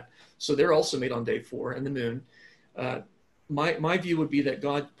include that. So they're also made on day 4, and the moon. My view would be that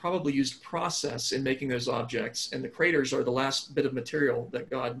God probably used process in making those objects, and the craters are the last bit of material that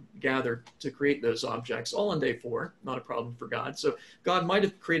God gathered to create those objects, all on day 4, not a problem for God. So God might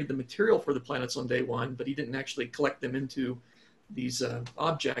have created the material for the planets on day 1, but he didn't actually collect them into these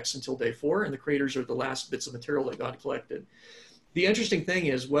objects until day 4, and the craters are the last bits of material that God collected. The interesting thing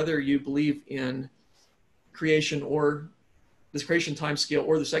is, whether you believe in creation or this creation time scale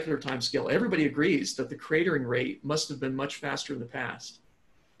or the secular time scale, everybody agrees that the cratering rate must have been much faster in the past.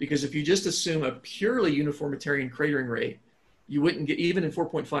 Because if you just assume a purely uniformitarian cratering rate, you wouldn't get, even in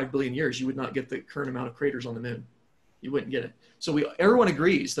 4.5 billion years, you would not get the current amount of craters on the moon. You wouldn't get it. So everyone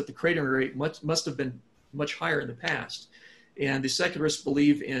agrees that the cratering rate must have been much higher in the past. And the secularists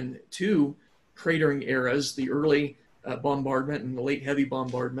believe in 2 cratering eras, the early bombardment and the late heavy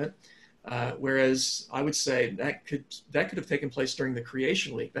bombardment. Whereas I would say that could have taken place during the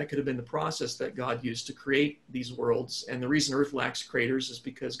creation week. That could have been the process that God used to create these worlds. And the reason Earth lacks craters is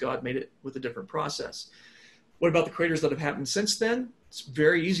because God made it with a different process. What about the craters that have happened since then? It's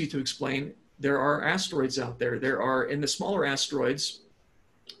very easy to explain. There are asteroids out there. In the smaller asteroids,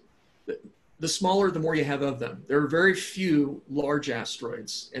 the smaller, the more you have of them. There are very few large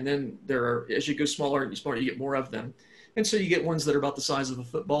asteroids. And then as you go smaller and smaller, you get more of them. And so you get ones that are about the size of a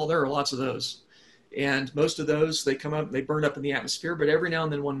football. There are lots of those. And most of those, they come up, they burn up in the atmosphere, but every now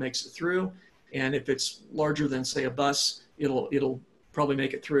and then one makes it through. And if it's larger than, say, a bus, it'll probably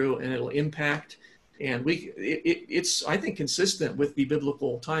make it through and it'll impact. And it's, I think, consistent with the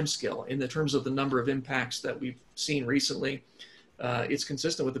biblical timescale in the terms of the number of impacts that we've seen recently. It's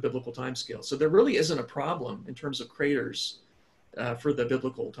consistent with the biblical timescale. So there really isn't a problem in terms of craters for the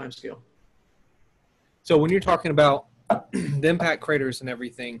biblical timescale. So when you're talking about the impact craters and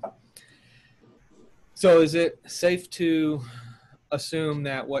everything, so is it safe to assume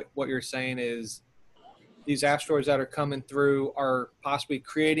that what you're saying is these asteroids that are coming through are possibly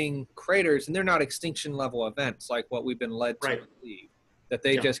creating craters, and they're not extinction level events like what we've been led to believe, that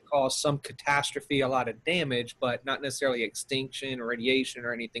they just cause some catastrophe, a lot of damage, but not necessarily extinction or radiation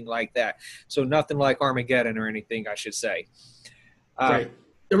or anything like that. So nothing like Armageddon or anything, I should say. Right.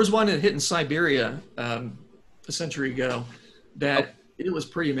 There was one that hit in Siberia a century ago that it was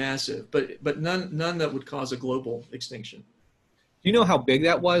pretty massive, but none that would cause a global extinction. Do you know how big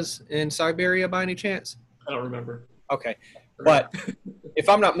that was in Siberia by any chance? I don't remember. Okay. But if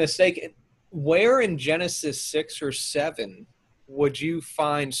I'm not mistaken, where in Genesis 6 or 7 would you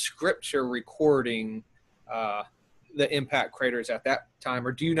find scripture recording the impact craters at that time?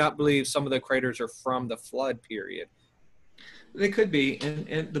 Or do you not believe some of the craters are from the flood period? They could be,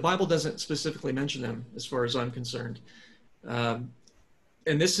 and the Bible doesn't specifically mention them as far as I'm concerned. And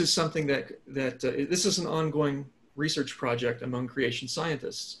this is something that this is an ongoing research project among creation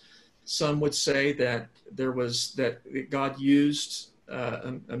scientists. Some would say that God used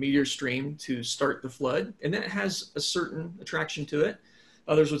a meteor stream to start the flood, and that has a certain attraction to it.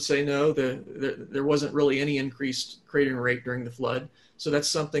 Others would say no, there wasn't really any increased cratering rate during the flood. So that's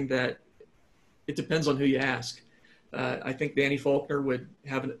something that it depends on who you ask. I think Danny Faulkner would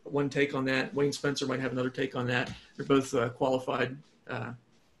have one take on that. Wayne Spencer might have another take on that. They're both qualified guys.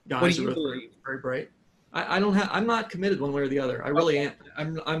 What do you believe? Very bright. I'm not committed one way or the other. I really am.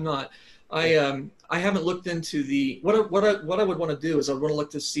 I'm not. I haven't looked into what I would want to do is I would want to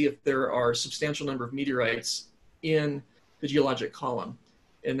look to see if there are a substantial number of meteorites in the geologic column,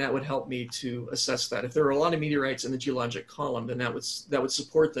 and that would help me to assess that. If there are a lot of meteorites in the geologic column, then that would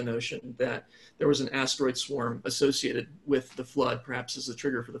support the notion that there was an asteroid swarm associated with the flood, perhaps as a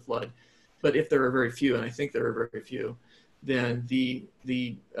trigger for the flood. But if there are very few, and I think there are very few, then the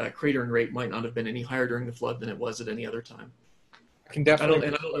cratering rate might not have been any higher during the flood than it was at any other time. I don't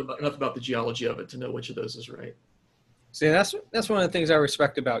know enough about the geology of it to know which of those is right. See, that's one of the things I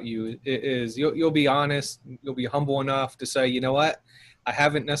respect about you is you'll be honest, you'll be humble enough to say, you know what, I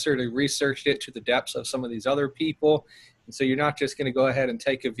haven't necessarily researched it to the depths of some of these other people, and so you're not just going to go ahead and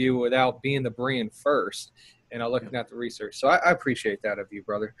take a view without being the brain first and looking at the research. So I appreciate that of you,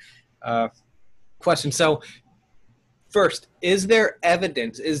 brother. Question. So first, is there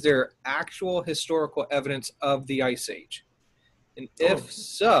evidence? Is there actual historical evidence of the Ice Age? And if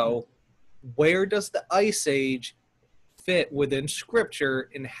so, where does the Ice Age fit within Scripture,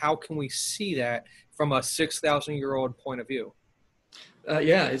 and how can we see that from a 6,000-year-old point of view?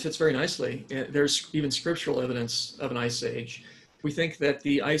 Yeah, it fits very nicely. There's even scriptural evidence of an Ice Age. We think that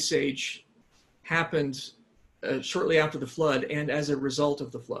the Ice Age happened shortly after the flood and as a result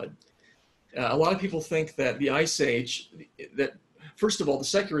of the flood. A lot of people think that the Ice Age, that first of all, the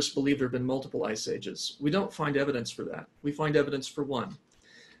secularists believe there have been multiple Ice Ages. We don't find evidence for that. We find evidence for one.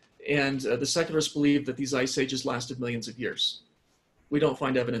 And the secularists believe that these Ice Ages lasted millions of years. We don't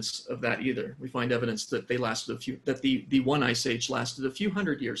find evidence of that either. We find evidence that they lasted that the one Ice Age lasted a few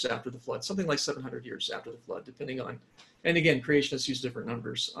hundred years after the flood, something like 700 years after the flood, depending on, and again, creationists use different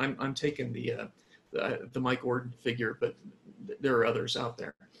numbers. I'm taking the Mike Ord figure, but there are others out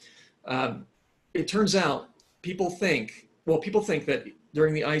there. It turns out people think that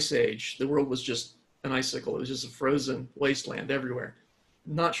during the Ice Age, the world was just an icicle. It was just a frozen wasteland everywhere.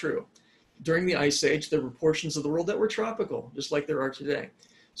 Not true. During the Ice Age, there were portions of the world that were tropical, just like there are today.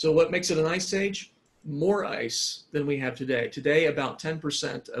 So what makes it an Ice Age? More ice than we have today. Today, about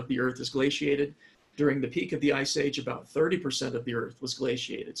 10% of the Earth is glaciated. During the peak of the Ice Age, about 30% of the Earth was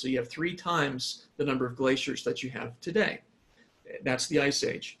glaciated. So you have 3 times the number of glaciers that you have today. That's the Ice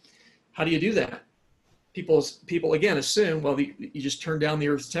Age. How do you do that? People again assume, well, you just turn down the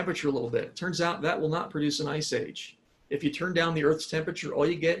Earth's temperature a little bit. It turns out that will not produce an Ice Age. If you turn down the Earth's temperature, all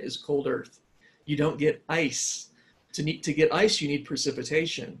you get is cold Earth. You don't get ice. To get ice, you need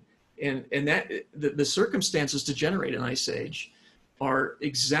precipitation. And that the circumstances to generate an ice age are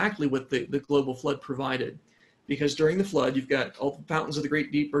exactly what the global flood provided. Because during the flood, you've got all the fountains of the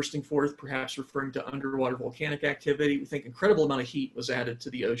great deep bursting forth, perhaps referring to underwater volcanic activity. We think incredible amount of heat was added to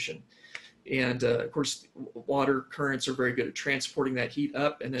the ocean. And of course, water currents are very good at transporting that heat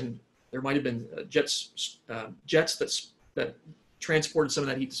up. And then there might have been jets that transported some of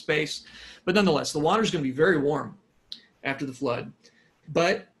that heat to space. But nonetheless, the water is going to be very warm after the flood.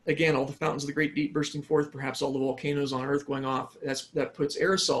 But again, all the fountains of the great deep bursting forth, perhaps all the volcanoes on Earth going off, that puts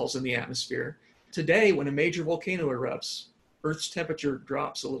aerosols in the atmosphere. Today, when a major volcano erupts, Earth's temperature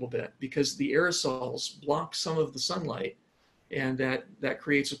drops a little bit because the aerosols block some of the sunlight, and that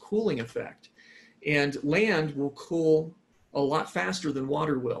creates a cooling effect. And land will cool a lot faster than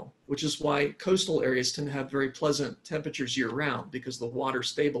water will, which is why coastal areas tend to have very pleasant temperatures year-round, because the water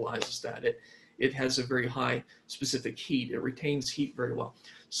stabilizes that. It has a very high specific heat. It retains heat very well.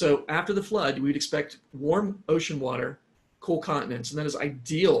 So after the flood, we'd expect warm ocean water, cool continents, and that is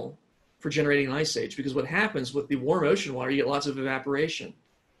ideal for generating an ice age, because what happens with the warm ocean water, you get lots of evaporation.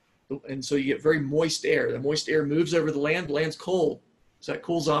 And so you get very moist air. The moist air moves over the land's cold. So that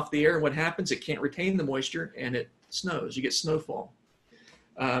cools off the air, and what happens? It can't retain the moisture, and it snows. You get snowfall.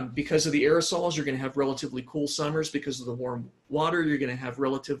 Because of the aerosols, you're going to have relatively cool summers. Because of the warm water, you're going to have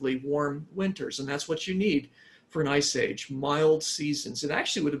relatively warm winters, and that's what you need for an ice age. Mild seasons. It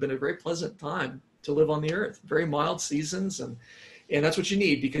actually would have been a very pleasant time to live on the Earth. Very mild seasons, and that's what you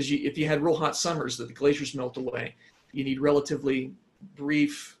need, because if you had real hot summers that the glaciers melt away, you need relatively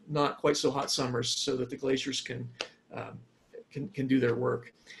brief, not quite so hot summers so that the glaciers can do their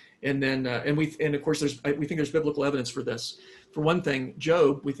work. And then, and of course, we think there's biblical evidence for this. For one thing,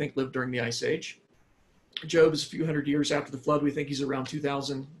 Job, we think, lived during the Ice Age. Job is a few hundred years after the flood. We think he's around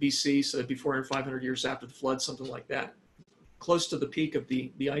 2000 BC, so it'd be 400, 500 years after the flood, something like that, close to the peak of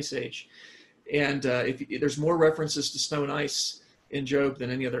the Ice Age. And there's more references to snow and ice in Job than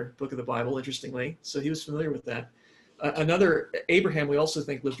any other book of the Bible, interestingly. So he was familiar with that. Abraham, we also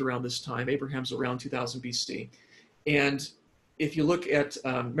think, lived around this time. Abraham's around 2000 BC. And if you look at,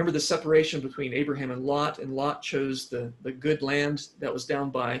 remember the separation between Abraham and Lot chose the good land that was down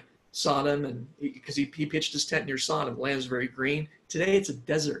by Sodom, and because he pitched his tent near Sodom. The land is very green. Today it's a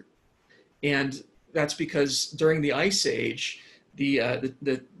desert. And that's because during the Ice Age, the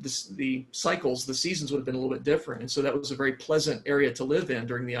cycles, the seasons would have been a little bit different. And so that was a very pleasant area to live in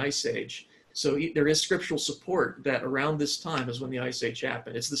during the Ice Age. So there is scriptural support that around this time is when the Ice Age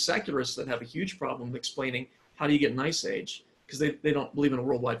happened. It's the secularists that have a huge problem explaining how do you get an Ice Age, because they don't believe in a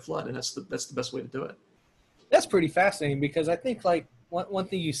worldwide flood, and that's the best way to do it. That's pretty fascinating, because I think, like, one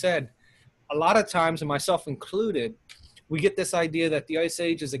thing you said, a lot of times, and myself included, we get this idea that the Ice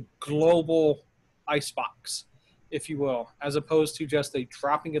Age is a global icebox, if you will, as opposed to just a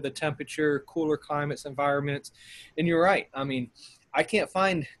dropping of the temperature, cooler climates, environments. And you're right. I mean, I can't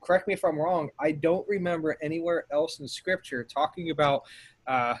find, correct me if I'm wrong, I don't remember anywhere else in Scripture talking about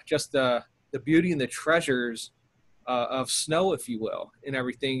just the beauty and the treasures of snow, if you will, and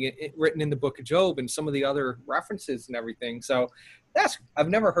everything written in the book of Job and some of the other references and everything. So I've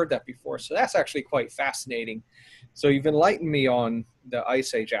never heard that before. So that's actually quite fascinating. So you've enlightened me on the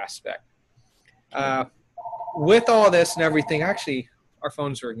Ice Age aspect. With all this and everything, actually, our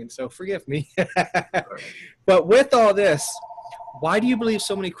phone's ringing, so forgive me. But with all this, why do you believe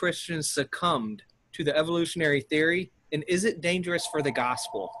so many Christians succumbed to the evolutionary theory, and is it dangerous for the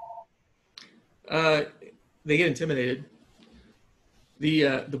gospel? They get intimidated.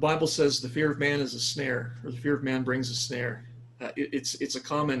 The Bible says the fear of man is a snare, or the fear of man brings a snare. It's a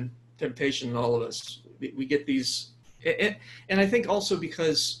common temptation in all of us. We get these, and I think also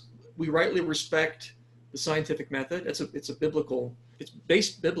because we rightly respect the scientific method. It's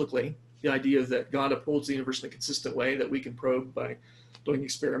based biblically, the idea that God upholds the universe in a consistent way that we can probe by doing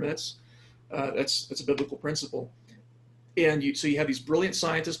experiments. That's a biblical principle. And so you have these brilliant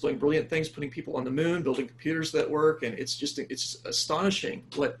scientists doing brilliant things, putting people on the moon, building computers that work, and it's astonishing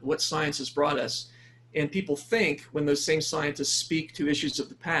what science has brought us. And people think when those same scientists speak to issues of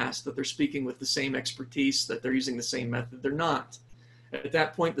the past that they're speaking with the same expertise, that they're using the same method. They're not. At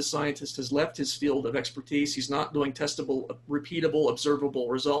that point, the scientist has left his field of expertise. He's not doing testable, repeatable, observable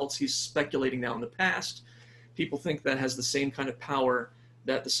results. He's speculating now in the past. People think that has the same kind of power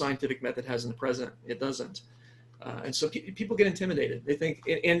that the scientific method has in the present. It doesn't. And so people get intimidated. They think,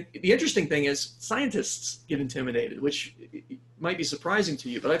 and the interesting thing is scientists get intimidated, which might be surprising to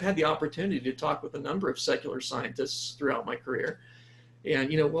you, but I've had the opportunity to talk with a number of secular scientists throughout my career. And,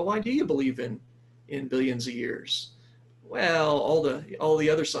 well, why do you believe in billions of years? Well, all the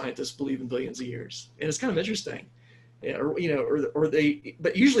other scientists believe in billions of years. And it's kind of interesting. Yeah,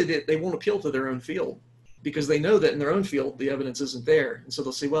 but usually they won't appeal to their own field because they know that in their own field, the evidence isn't there. And so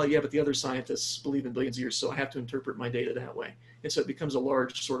they'll say, well, yeah, but the other scientists believe in billions of years, so I have to interpret my data that way. And so it becomes a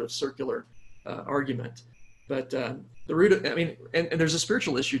large sort of circular argument. But the root of, and there's a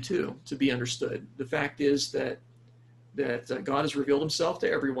spiritual issue too, to be understood. The fact is that God has revealed himself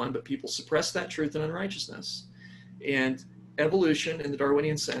to everyone, but people suppress that truth in unrighteousness. And evolution, in the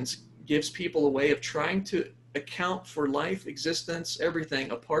Darwinian sense, gives people a way of trying to account for life, existence,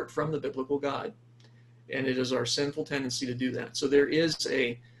 everything apart from the biblical God. And it is our sinful tendency to do that. So there is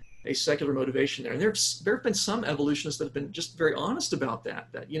a secular motivation there. And there have been some evolutionists that have been just very honest about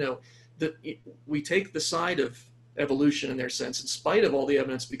that we take the side of evolution in their sense, in spite of all the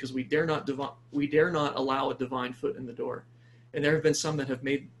evidence, because we dare not allow a divine foot in the door. And there have been some that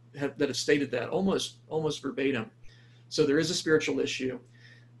have stated that almost verbatim. So there is a spiritual issue.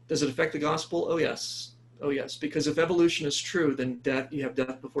 Does it affect the gospel? Oh yes, because if evolution is true, then you have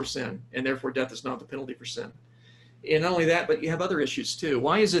death before sin, and therefore death is not the penalty for sin. And not only that, but you have other issues too.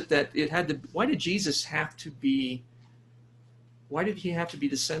 Why is it that why did Jesus have to be, why did he have to be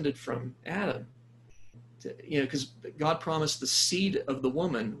descended from Adam? Because God promised the seed of the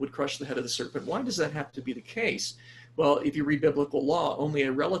woman would crush the head of the serpent. Why does that have to be the case? Well, if you read biblical law, only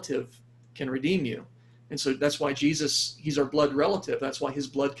a relative can redeem you. And so that's why Jesus, he's our blood relative. That's why his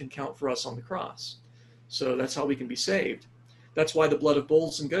blood can count for us on the cross. So that's how we can be saved. That's why the blood of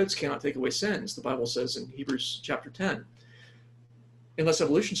bulls and goats cannot take away sins, the Bible says in Hebrews chapter 10. Unless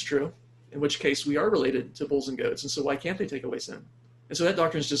evolution's true, in which case we are related to bulls and goats. And so why can't they take away sin? And so that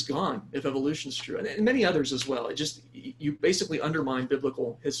doctrine is just gone if evolution's true. And many others as well. You basically undermine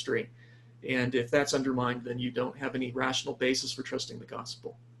biblical history. And if that's undermined, then you don't have any rational basis for trusting the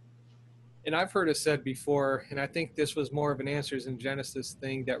gospel. And I've heard it said before, and I think this was more of an Answers in Genesis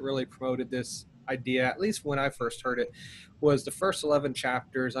thing that really promoted this idea, at least when I first heard it, was the first 11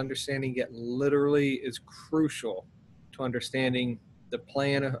 chapters. Understanding it literally is crucial to understanding the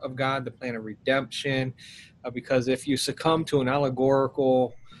plan of God, the plan of redemption, because if you succumb to an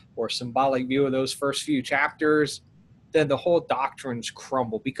allegorical or symbolic view of those first few chapters, then the whole doctrines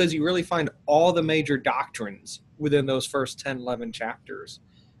crumble, because you really find all the major doctrines within those first 10, 11 chapters.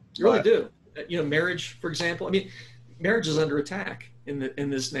 You really do. Marriage, for example, marriage is under attack in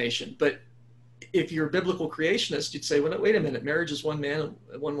this nation, but if you're a biblical creationist, you'd say, well, wait a minute, marriage is one man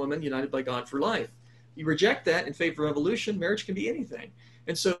and one woman united by God for life. You reject that in favor of evolution, marriage can be anything.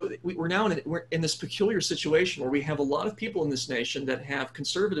 And so we're in this peculiar situation where we have a lot of people in this nation that have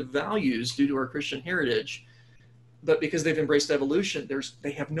conservative values due to our Christian heritage, but because they've embraced evolution,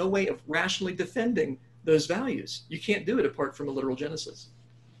 they have no way of rationally defending those values. You can't do it apart from a literal Genesis.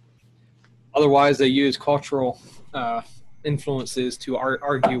 Otherwise, they use cultural influences to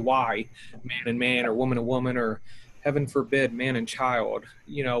argue why man and man, or woman and woman, or heaven forbid, man and child,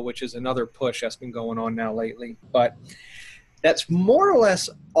 which is another push that's been going on now lately. But that's more or less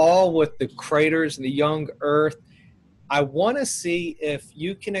all with the craters and the young earth. I want to see if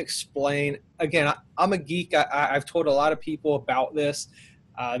you can explain, again, I'm a geek. I've told a lot of people about this.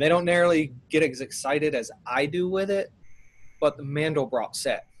 They don't nearly get as excited as I do with it, but the Mandlebrot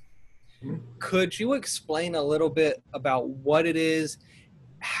set. Could you explain a little bit about what it is,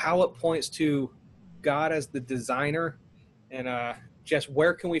 how it points to God as the designer, and just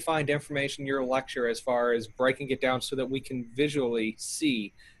where can we find information in your lecture as far as breaking it down so that we can visually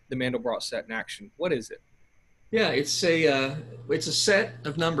see the Mandlebrot set in action? What is it? Yeah, it's a set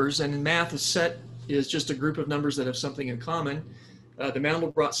of numbers, and in math, a set is just a group of numbers that have something in common. The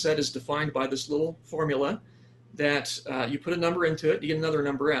Mandlebrot set is defined by this little formula that you put a number into it, you get another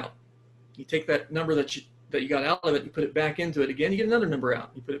number out. You take that number that you got out of it, you put it back into it again, you get another number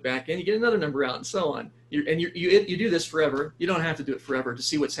out. You put it back in, you get another number out, and so on. You do this forever. You don't have to do it forever to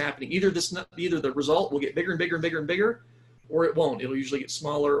see what's happening. Either the result will get bigger and bigger and bigger and bigger, or it won't. It'll usually get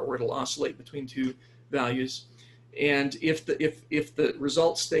smaller, or it'll oscillate between two values. And if the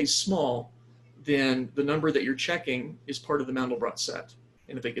result stays small, then the number that you're checking is part of the Mandlebrot set.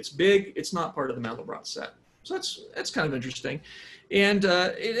 And if it gets big, it's not part of the Mandlebrot set. So that's kind of interesting. And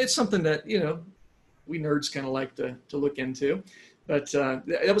it's something that, we nerds kind of like to look into. But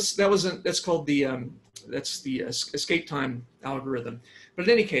that's called the escape time algorithm. But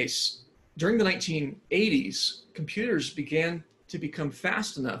in any case, during the 1980s, computers began to become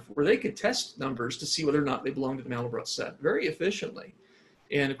fast enough where they could test numbers to see whether or not they belong to the Mandlebrot set very efficiently.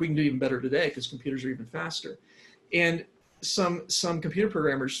 And we can do even better today because computers are even faster. And some computer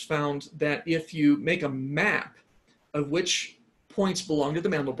programmers found that if you make a map of which points belong to the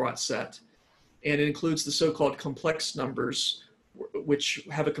Mandlebrot set, and it includes the so-called complex numbers, which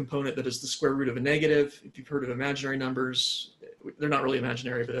have a component that is the square root of a negative. If you've heard of imaginary numbers, they're not really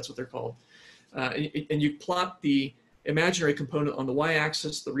imaginary, but that's what they're called. And you plot the imaginary component on the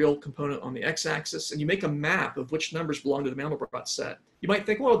y-axis, the real component on the x-axis, and you make a map of which numbers belong to the Mandlebrot set. You might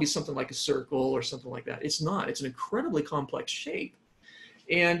think, well, it'll be something like a circle or something like that. It's not. It's an incredibly complex shape.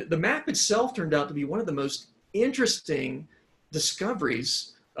 And the map itself turned out to be one of the most interesting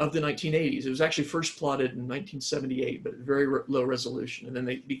discoveries of the 1980s. It was actually first plotted in 1978, but very low resolution. And then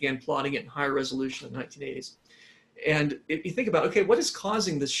they began plotting it in higher resolution in the 1980s. And if you think about, okay, what is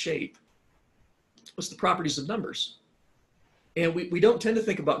causing this shape? What's the properties of numbers? And we don't tend to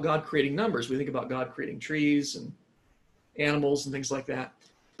think about God creating numbers. We think about God creating trees and animals and things like that.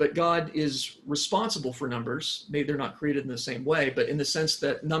 But God is responsible for numbers. Maybe they're not created in the same way, but in the sense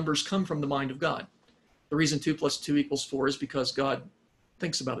that numbers come from the mind of God. The reason 2 + 2 = 4 is because God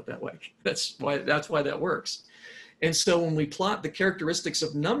thinks about it that way. That's why that works. And so when we plot the characteristics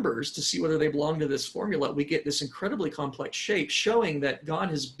of numbers to see whether they belong to this formula, we get this incredibly complex shape showing that God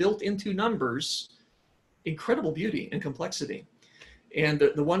has built into numbers incredible beauty and complexity. And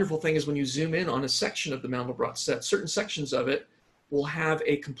the wonderful thing is when you zoom in on a section of the Mandlebrot set, certain sections of it will have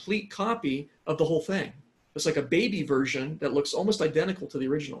a complete copy of the whole thing. It's like a baby version that looks almost identical to the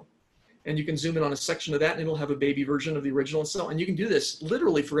original. And you can zoom in on a section of that and it'll have a baby version of the original and so on. And you can do this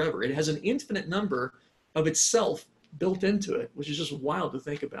literally forever. It has an infinite number of itself built into it, which is just wild to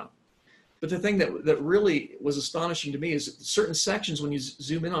think about. But the thing that really was astonishing to me is that certain sections, when you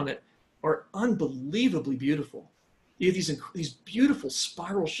zoom in on it, are unbelievably beautiful. You have these beautiful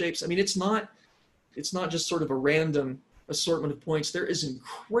spiral shapes. I mean, it's not just sort of a random assortment of points. There is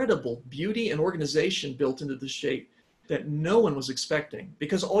incredible beauty and organization built into the shape that no one was expecting,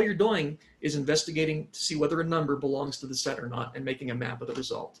 because all you're doing is investigating to see whether a number belongs to the set or not and making a map of the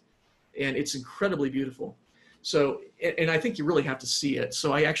result. And it's incredibly beautiful. So, and I think you really have to see it.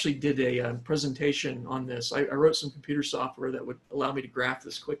 So I actually did a presentation on this. I wrote some computer software that would allow me to graph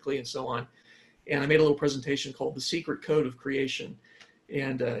this quickly and so on. And I made a little presentation called The Secret Code of Creation.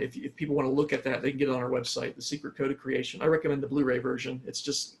 And if people want to look at that, they can get it on our website, The Secret Code of Creation. I recommend the Blu-ray version.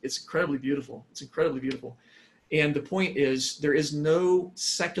 It's incredibly beautiful. It's incredibly beautiful. And the point is, there is no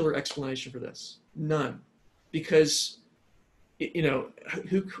secular explanation for this. None. Because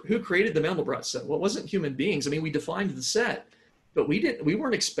who created the Mandlebrot set? Well, it wasn't human beings. I mean, we defined the set, but we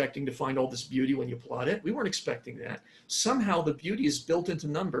weren't expecting to find all this beauty when you plot it. We weren't expecting that. Somehow the beauty is built into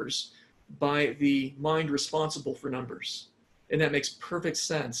numbers by the mind responsible for numbers. And that makes perfect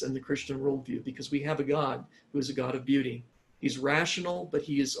sense in the Christian worldview, because we have a God who is a God of beauty. He's rational, but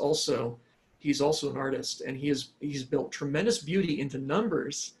he's also an artist, and he's built tremendous beauty into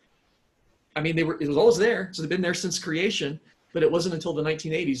numbers. I mean, it was always there, so they've been there since creation. But it wasn't until the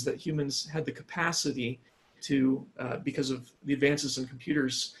 1980s that humans had the capacity to, because of the advances in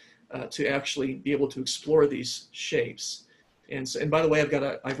computers, to actually be able to explore these shapes. And by the way,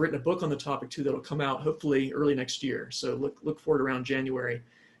 I've written a book on the topic too that'll come out hopefully early next year. So look for it around January,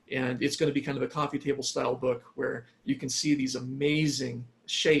 and it's going to be kind of a coffee table style book where you can see these amazing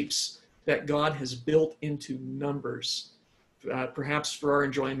shapes that God has built into numbers, perhaps for our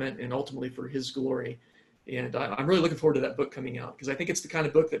enjoyment and ultimately for His glory. And I'm really looking forward to that book coming out, because I think it's the kind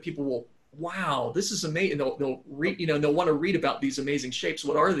of book that people will, wow, this is amazing. They'll read, they'll want to read about these amazing shapes.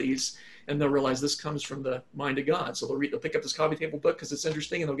 What are these? And they'll realize this comes from the mind of God. So they'll pick up this coffee table book because it's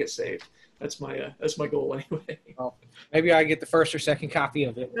interesting, and they'll get saved. That's my goal anyway. Well, maybe I get the first or second copy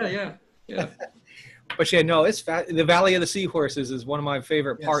of it. Yeah. But yeah, no, it's the Valley of the Seahorses is one of my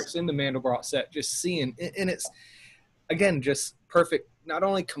favorite parts in the Mandlebrot set. Just seeing, and it's again just perfect. Not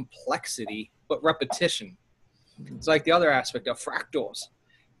only complexity, but repetition. It's like the other aspect of fractals.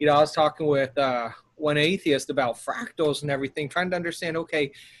 I was talking with one atheist about fractals and everything, trying to understand,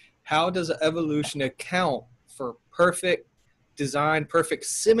 okay, how does evolution account for perfect design, perfect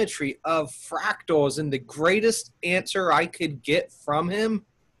symmetry of fractals? And the greatest answer I could get from him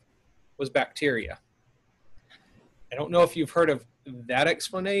was bacteria. I don't know if you've heard of that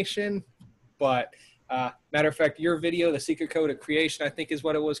explanation, but matter of fact, your video, The Secret Code of Creation, I think is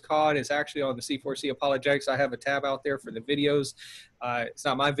what it was called, is actually on the C4C Apologetics. I have a tab out there for the videos. It's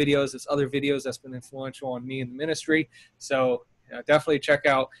not my videos, it's other videos that's been influential on me in the ministry. So definitely check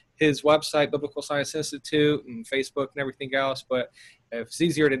out his website, Biblical Science Institute, and Facebook and everything else. But if it's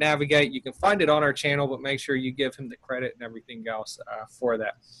easier to navigate, you can find it on our channel, but make sure you give him the credit and everything else for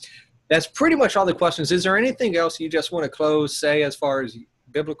that. That's pretty much all the questions. Is there anything else you just want to say as far as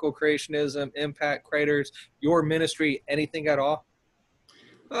biblical creationism, impact craters, your ministry, anything at all?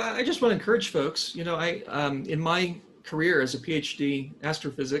 I just want to encourage folks. In my career as a PhD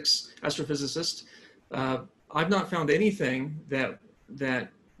astrophysicist, I've not found anything that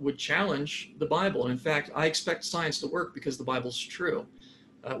that would challenge the Bible. And in fact, I expect science to work because the Bible's true.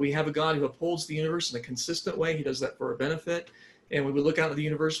 We have a God who upholds the universe in a consistent way. He does that for our benefit. And when we look out into the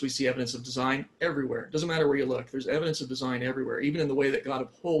universe, we see evidence of design everywhere. It doesn't matter where you look. There's evidence of design everywhere, even in the way that God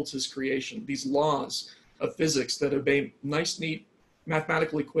upholds his creation. These laws of physics that obey nice, neat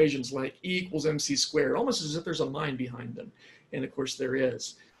mathematical equations like E equals mc squared, almost as if there's a mind behind them. And of course there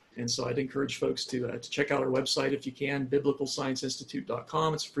is. And so I'd encourage folks to check out our website if you can,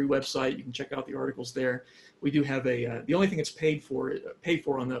 biblicalscienceinstitute.com. It's a free website. You can check out the articles there. We do have the only thing that's paid for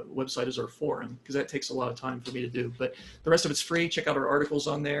on the website is our forum, because that takes a lot of time for me to do. But the rest of it's free. Check out our articles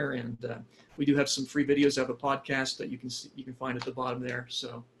on there. And we do have some free videos. I have a podcast that you can find at the bottom there.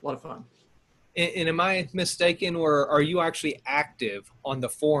 So a lot of fun. And am I mistaken, or are you actually active on the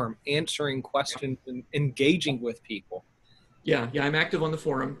forum, answering questions and engaging with people? Yeah, I'm active on the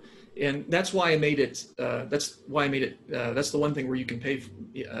forum, and that's why I made it. That's the one thing where you can pay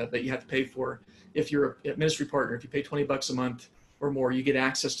that you have to pay for. If you're a ministry partner, if you pay $20 a month or more, you get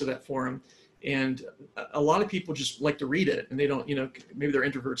access to that forum. And a lot of people just like to read it, and they don't, maybe they're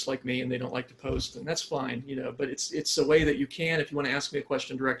introverts like me, and they don't like to post, and that's fine, But it's a way that you can, if you want to ask me a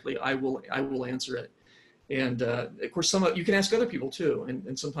question directly, I will answer it. And of course, you can ask other people too,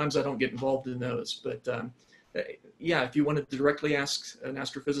 and sometimes I don't get involved in those, but. Yeah, if you wanted to directly ask an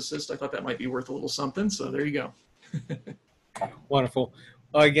astrophysicist, I thought that might be worth a little something. So there you go. Wonderful.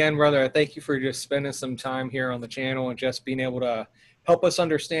 Well, again, brother, I thank you for just spending some time here on the channel and just being able to help us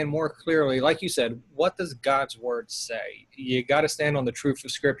understand more clearly. Like you said, what does God's word say? You got to stand on the truth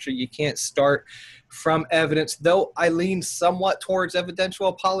of Scripture. You can't start from evidence, though I lean somewhat towards evidential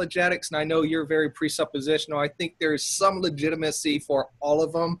apologetics, and I know you're very presuppositional. I think there's some legitimacy for all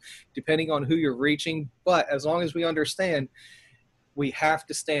of them, depending on who you're reaching. But as long as we understand, we have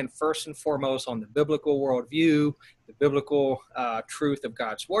to stand first and foremost on the biblical worldview, the biblical truth of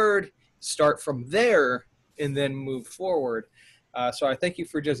God's word, start from there, and then move forward. So I thank you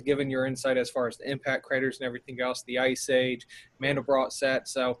for just giving your insight as far as the impact craters and everything else, the Ice Age, Mandlebrot set.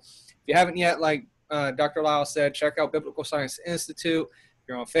 So if you haven't yet, like Dr. Lisle said, check out Biblical Science Institute. If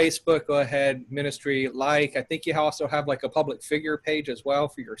you're on Facebook, go ahead, ministry, like. I think you also have like a public figure page as well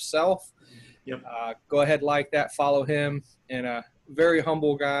for yourself. Yep. Go ahead, like that, follow him, and a very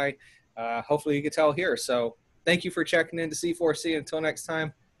humble guy. Hopefully you can tell here. So thank you for checking in to C4C. Until next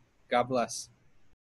time, God bless.